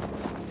for.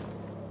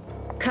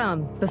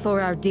 Come,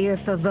 before our dear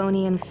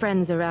Favonian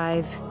friends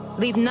arrive.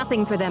 Leave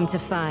nothing for them to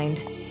find.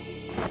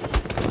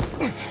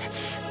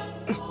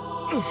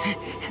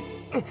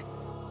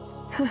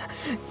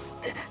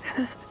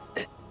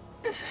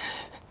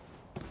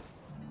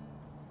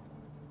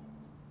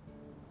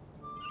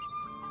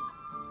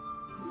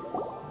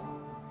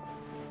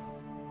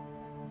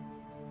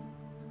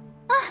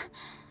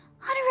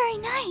 Honorary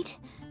Knight,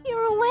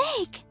 you're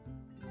awake.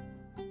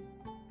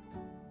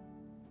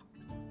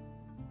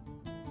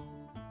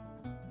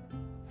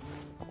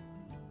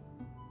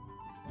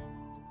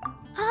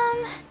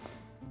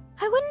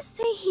 I wouldn't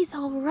say he's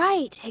all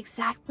right,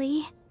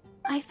 exactly.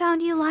 I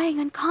found you lying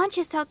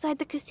unconscious outside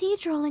the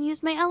cathedral and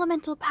used my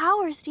elemental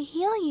powers to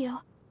heal you.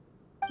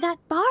 That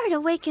bard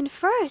awakened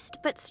first,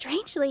 but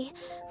strangely,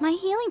 my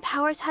healing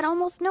powers had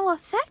almost no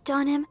effect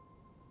on him.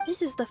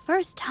 This is the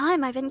first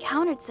time I've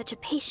encountered such a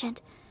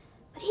patient.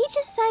 But he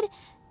just said,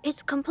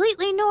 it's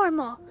completely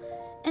normal,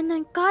 and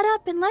then got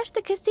up and left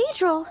the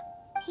cathedral.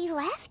 He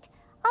left?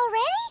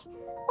 Already?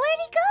 Where'd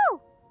he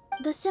go?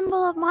 The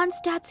symbol of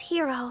Mondstadt's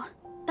hero.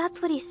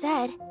 That's what he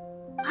said.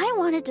 I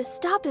wanted to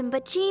stop him,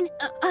 but Jean,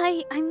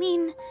 I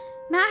mean,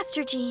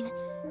 Master Jean,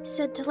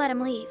 said to let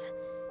him leave.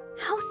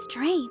 How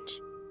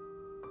strange.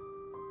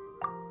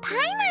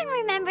 Paimon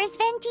remembers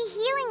Venti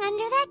healing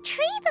under that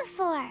tree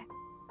before.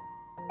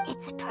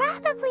 It's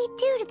probably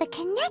due to the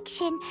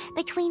connection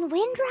between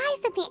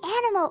Windrise and the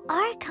Animal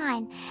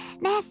Archon.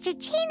 Master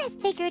Jean has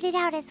figured it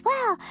out as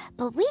well,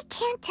 but we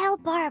can't tell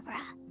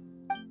Barbara.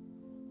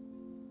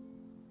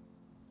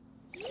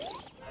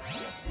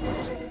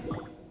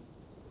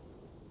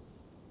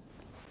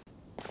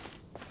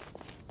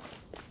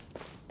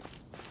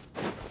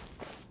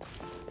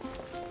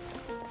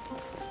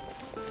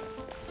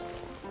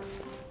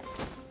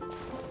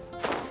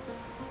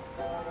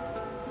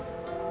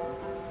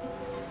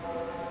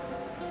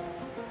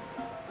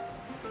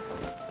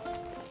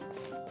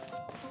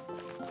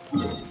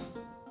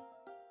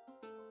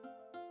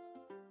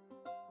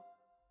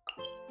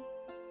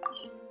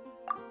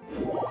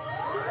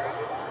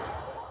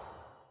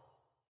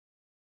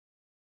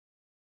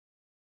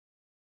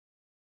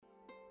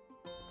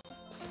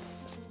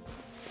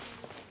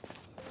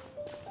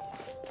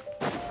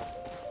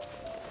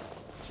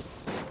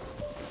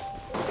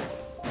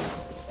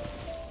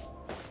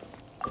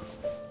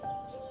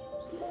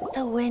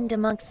 The wind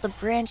amongst the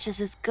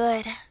branches is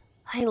good.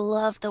 I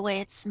love the way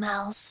it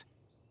smells.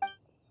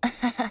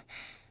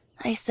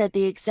 I said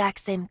the exact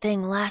same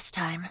thing last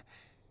time.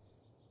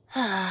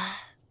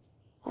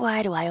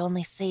 Why do I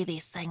only say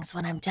these things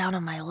when I'm down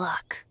on my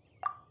luck?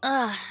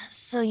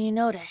 So you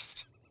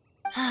noticed.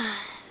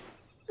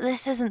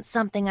 This isn't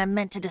something I'm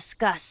meant to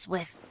discuss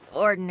with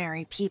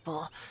ordinary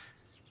people.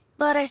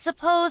 But I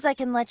suppose I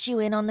can let you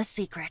in on the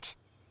secret.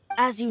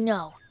 As you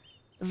know,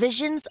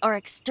 visions are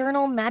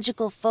external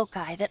magical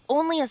foci that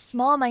only a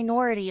small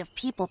minority of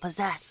people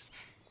possess.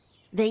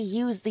 They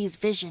use these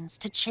visions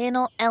to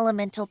channel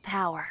elemental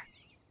power.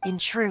 In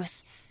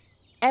truth,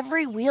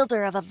 every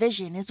wielder of a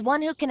vision is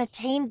one who can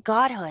attain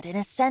godhood and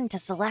ascend to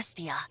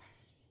Celestia.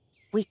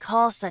 We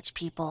call such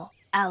people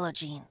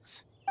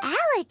allogenes.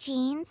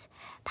 Allogenes?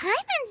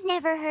 Paimon's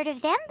never heard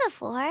of them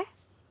before.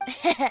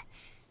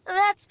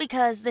 That's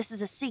because this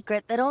is a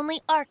secret that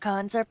only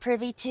Archons are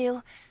privy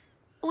to.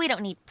 We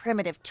don't need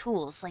primitive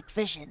tools like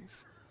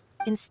visions.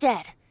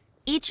 Instead,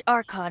 each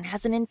Archon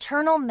has an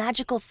internal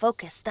magical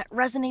focus that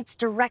resonates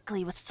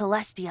directly with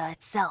Celestia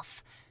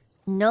itself,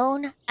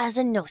 known as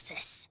a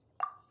gnosis.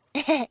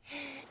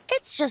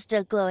 It's just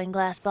a glowing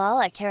glass ball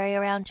I carry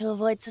around to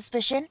avoid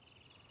suspicion.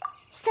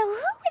 So who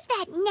was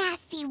that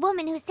nasty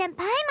woman who sent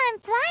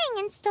Paimon flying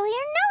and stole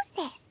your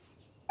gnosis?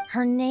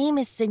 Her name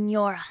is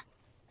Signora,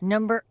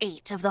 number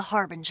 8 of the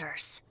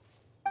Harbingers.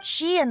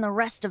 She and the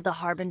rest of the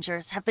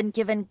Harbingers have been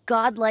given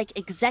godlike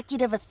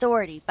executive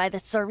authority by the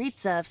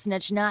Tsaritsa of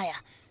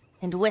Snezhnaya,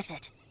 and with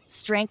it,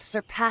 strength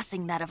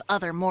surpassing that of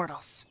other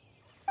mortals.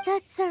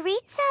 The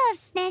Tsaritsa of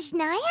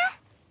Snezhnaya?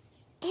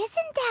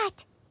 Isn't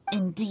that...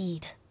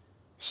 Indeed.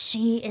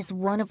 She is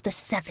one of the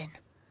 7.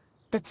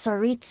 the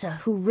Tsaritsa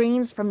who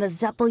reigns from the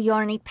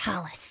Zeppeljárny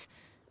Palace,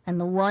 and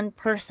the one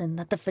person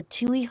that the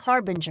Fatui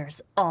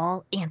Harbingers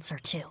all answer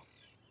to.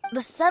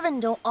 The seven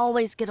don't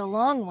always get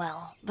along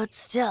well, but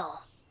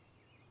still.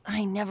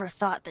 I never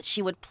thought that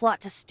she would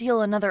plot to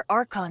steal another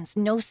Archon's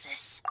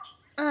Gnosis.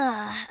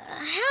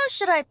 How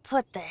should I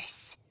put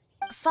this?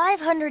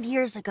 500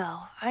 years ago,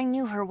 I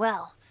knew her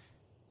well.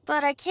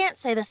 But I can't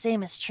say the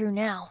same is true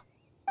now.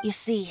 You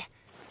see,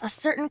 a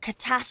certain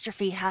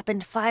catastrophe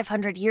happened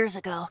 500 years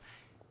ago,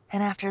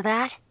 and after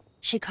that,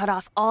 she cut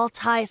off all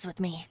ties with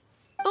me.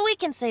 But we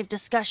can save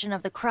discussion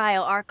of the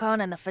Cryo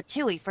Archon and the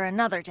Fatui for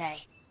another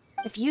day.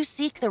 If you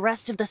seek the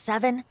rest of the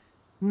seven,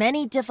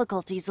 many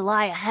difficulties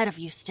lie ahead of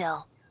you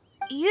still.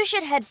 You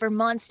should head for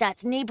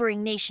Mondstadt's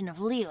neighboring nation of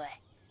Liyue.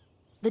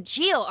 The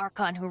Geo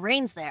Archon who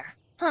reigns there,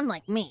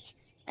 unlike me,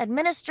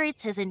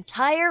 administrates his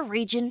entire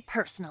region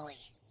personally.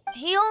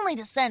 He only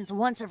descends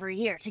once every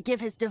year to give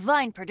his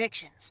divine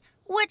predictions,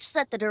 which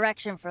set the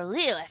direction for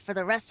Liyue for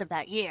the rest of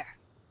that year.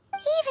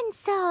 Even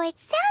so, it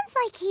sounds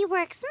like he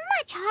works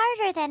much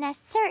harder than a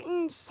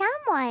certain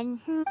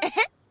someone. In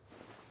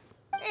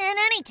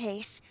any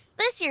case,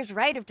 this year's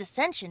Rite of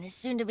Descension is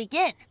soon to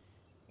begin.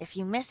 If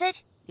you miss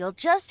it, you'll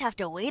just have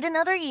to wait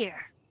another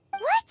year.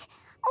 What?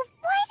 Oh,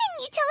 why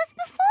didn't you tell us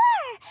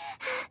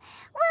before?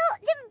 Well,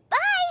 then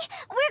bye!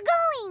 We're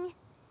going!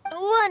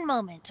 One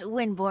moment,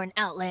 Windborn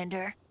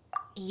Outlander.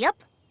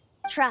 Yep,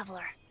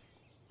 Traveler.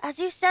 As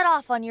you set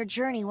off on your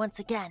journey once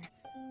again,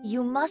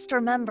 you must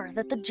remember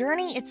that the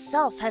journey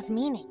itself has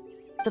meaning.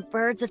 The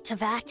birds of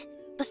Tevat,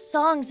 the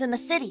songs in the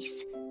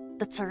cities,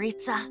 the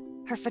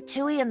Tsaritsa, her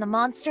Fatui and the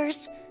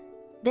monsters,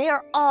 they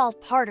are all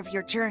part of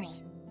your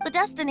journey. The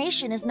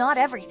destination is not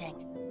everything.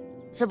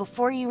 So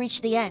before you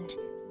reach the end,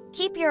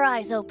 keep your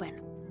eyes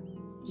open.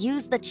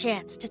 Use the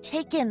chance to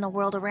take in the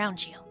world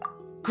around you.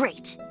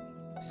 Great.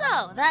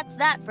 So that's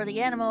that for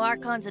the Animo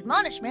Archon's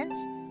admonishments.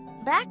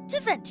 Back to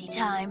Venti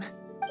time.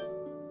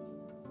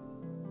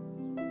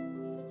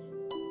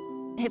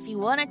 If you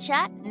want to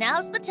chat,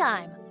 now's the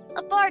time.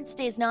 A bard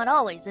stays not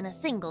always in a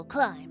single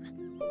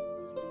climb.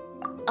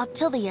 Up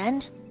till the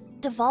end,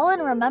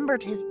 Dvalin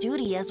remembered his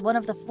duty as one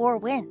of the Four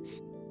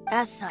Winds.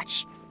 As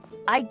such,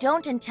 I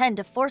don't intend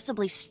to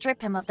forcibly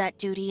strip him of that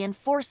duty and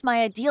force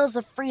my ideals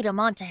of freedom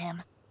onto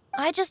him.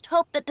 I just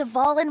hope that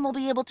Dvalin will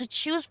be able to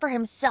choose for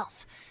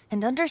himself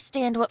and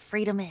understand what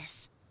freedom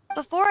is.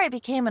 Before I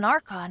became an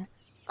Archon,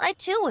 I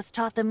too was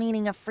taught the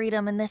meaning of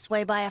freedom in this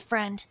way by a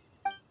friend.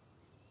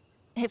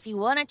 If you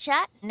want to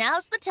chat,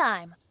 now's the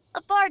time.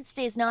 A bard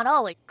stays not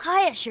always.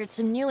 Kaya shared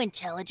some new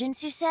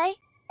intelligence, you say?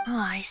 Oh,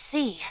 I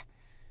see.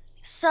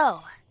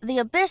 So, the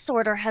Abyss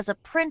Order has a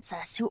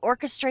princess who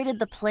orchestrated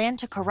the plan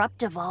to corrupt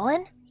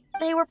Dvalin?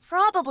 They were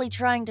probably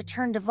trying to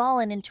turn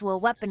Dvalin into a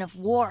weapon of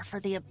war for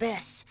the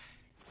Abyss.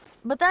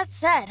 But that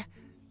said,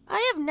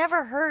 I have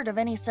never heard of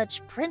any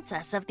such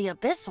princess of the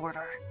Abyss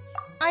Order.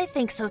 I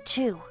think so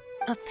too,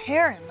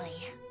 apparently.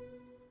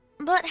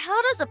 But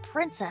how does a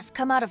princess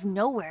come out of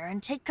nowhere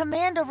and take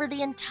command over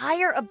the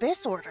entire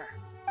Abyss Order?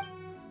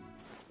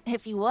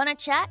 If you want to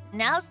chat,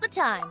 now's the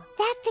time.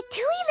 That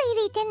Fatui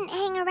lady didn't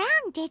hang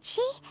around, did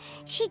she?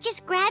 She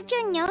just grabbed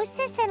your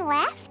Gnosis and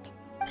left?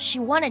 She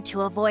wanted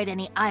to avoid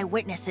any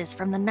eyewitnesses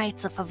from the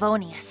Knights of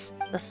Favonius.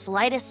 The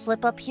slightest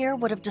slip-up here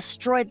would have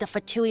destroyed the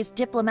Fatui's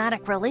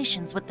diplomatic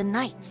relations with the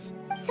Knights.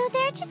 So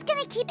they're just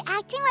gonna keep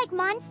acting like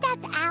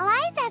Mondstadt's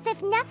allies as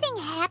if nothing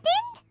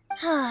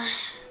happened?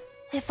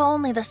 If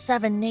only the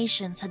Seven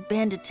Nations had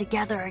banded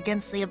together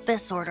against the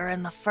Abyss Order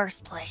in the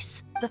first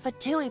place. The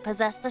Fatui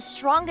possess the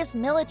strongest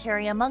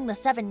military among the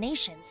Seven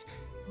Nations,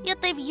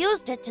 yet they've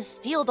used it to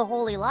steal the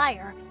Holy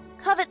Lyre,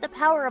 covet the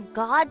power of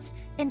gods,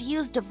 and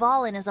use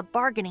Dvalin as a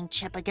bargaining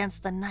chip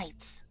against the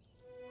Knights.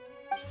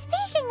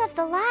 Speaking of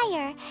the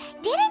Lyre,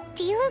 didn't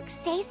Diluc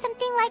say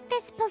something like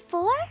this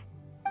before?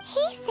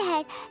 He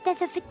said that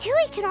the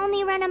Fatui could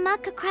only run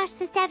amok across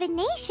the Seven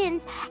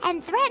Nations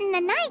and threaten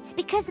the Knights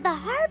because of the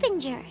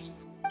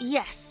Harbingers.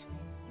 Yes.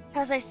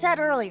 As I said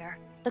earlier,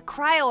 the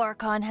Cryo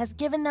Archon has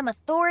given them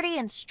authority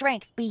and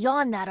strength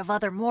beyond that of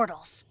other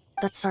mortals.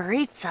 The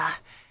Tsaritsa...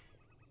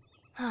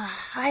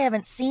 I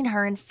haven't seen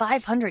her in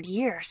 500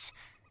 years.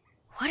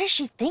 What is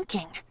she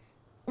thinking?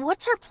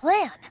 What's her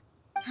plan?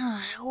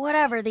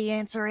 Whatever the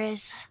answer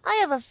is, I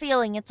have a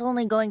feeling it's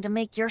only going to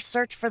make your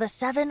search for the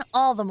Seven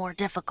all the more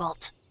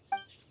difficult.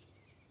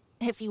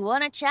 If you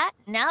want to chat,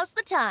 now's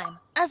the time.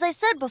 As I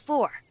said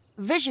before,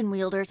 vision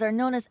wielders are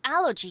known as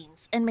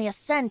allogenes and may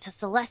ascend to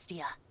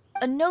Celestia.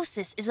 A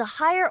Gnosis is a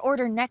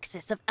higher-order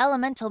nexus of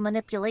elemental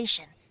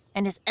manipulation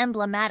and is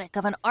emblematic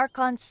of an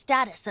Archon's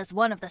status as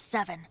one of the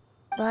Seven.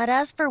 But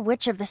as for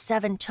which of the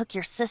Seven took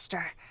your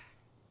sister,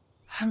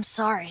 I'm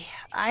sorry,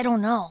 I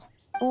don't know.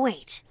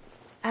 Wait,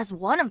 as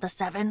one of the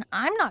Seven,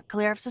 I'm not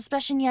clear of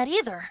suspicion yet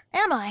either,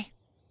 am I?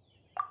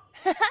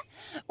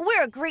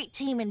 We're a great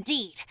team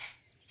indeed.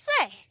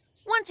 Say,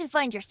 once you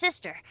find your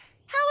sister,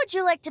 how would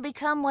you like to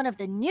become one of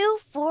the new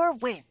Four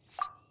Winds?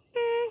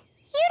 You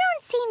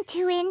don't seem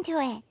too into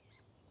it.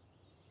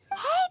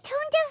 Hey,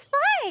 Tone Deaf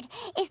Bard!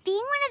 If being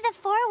one of the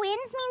Four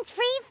Winds means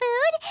free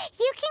food,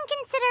 you can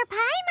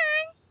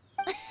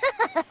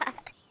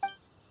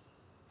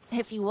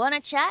If you want to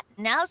chat,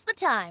 now's the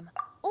time.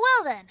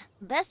 Well then,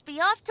 best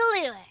be off to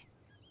Liyue.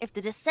 If the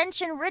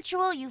dissension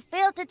ritual you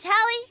failed to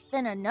tally,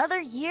 then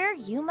another year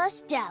you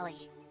must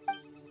dally.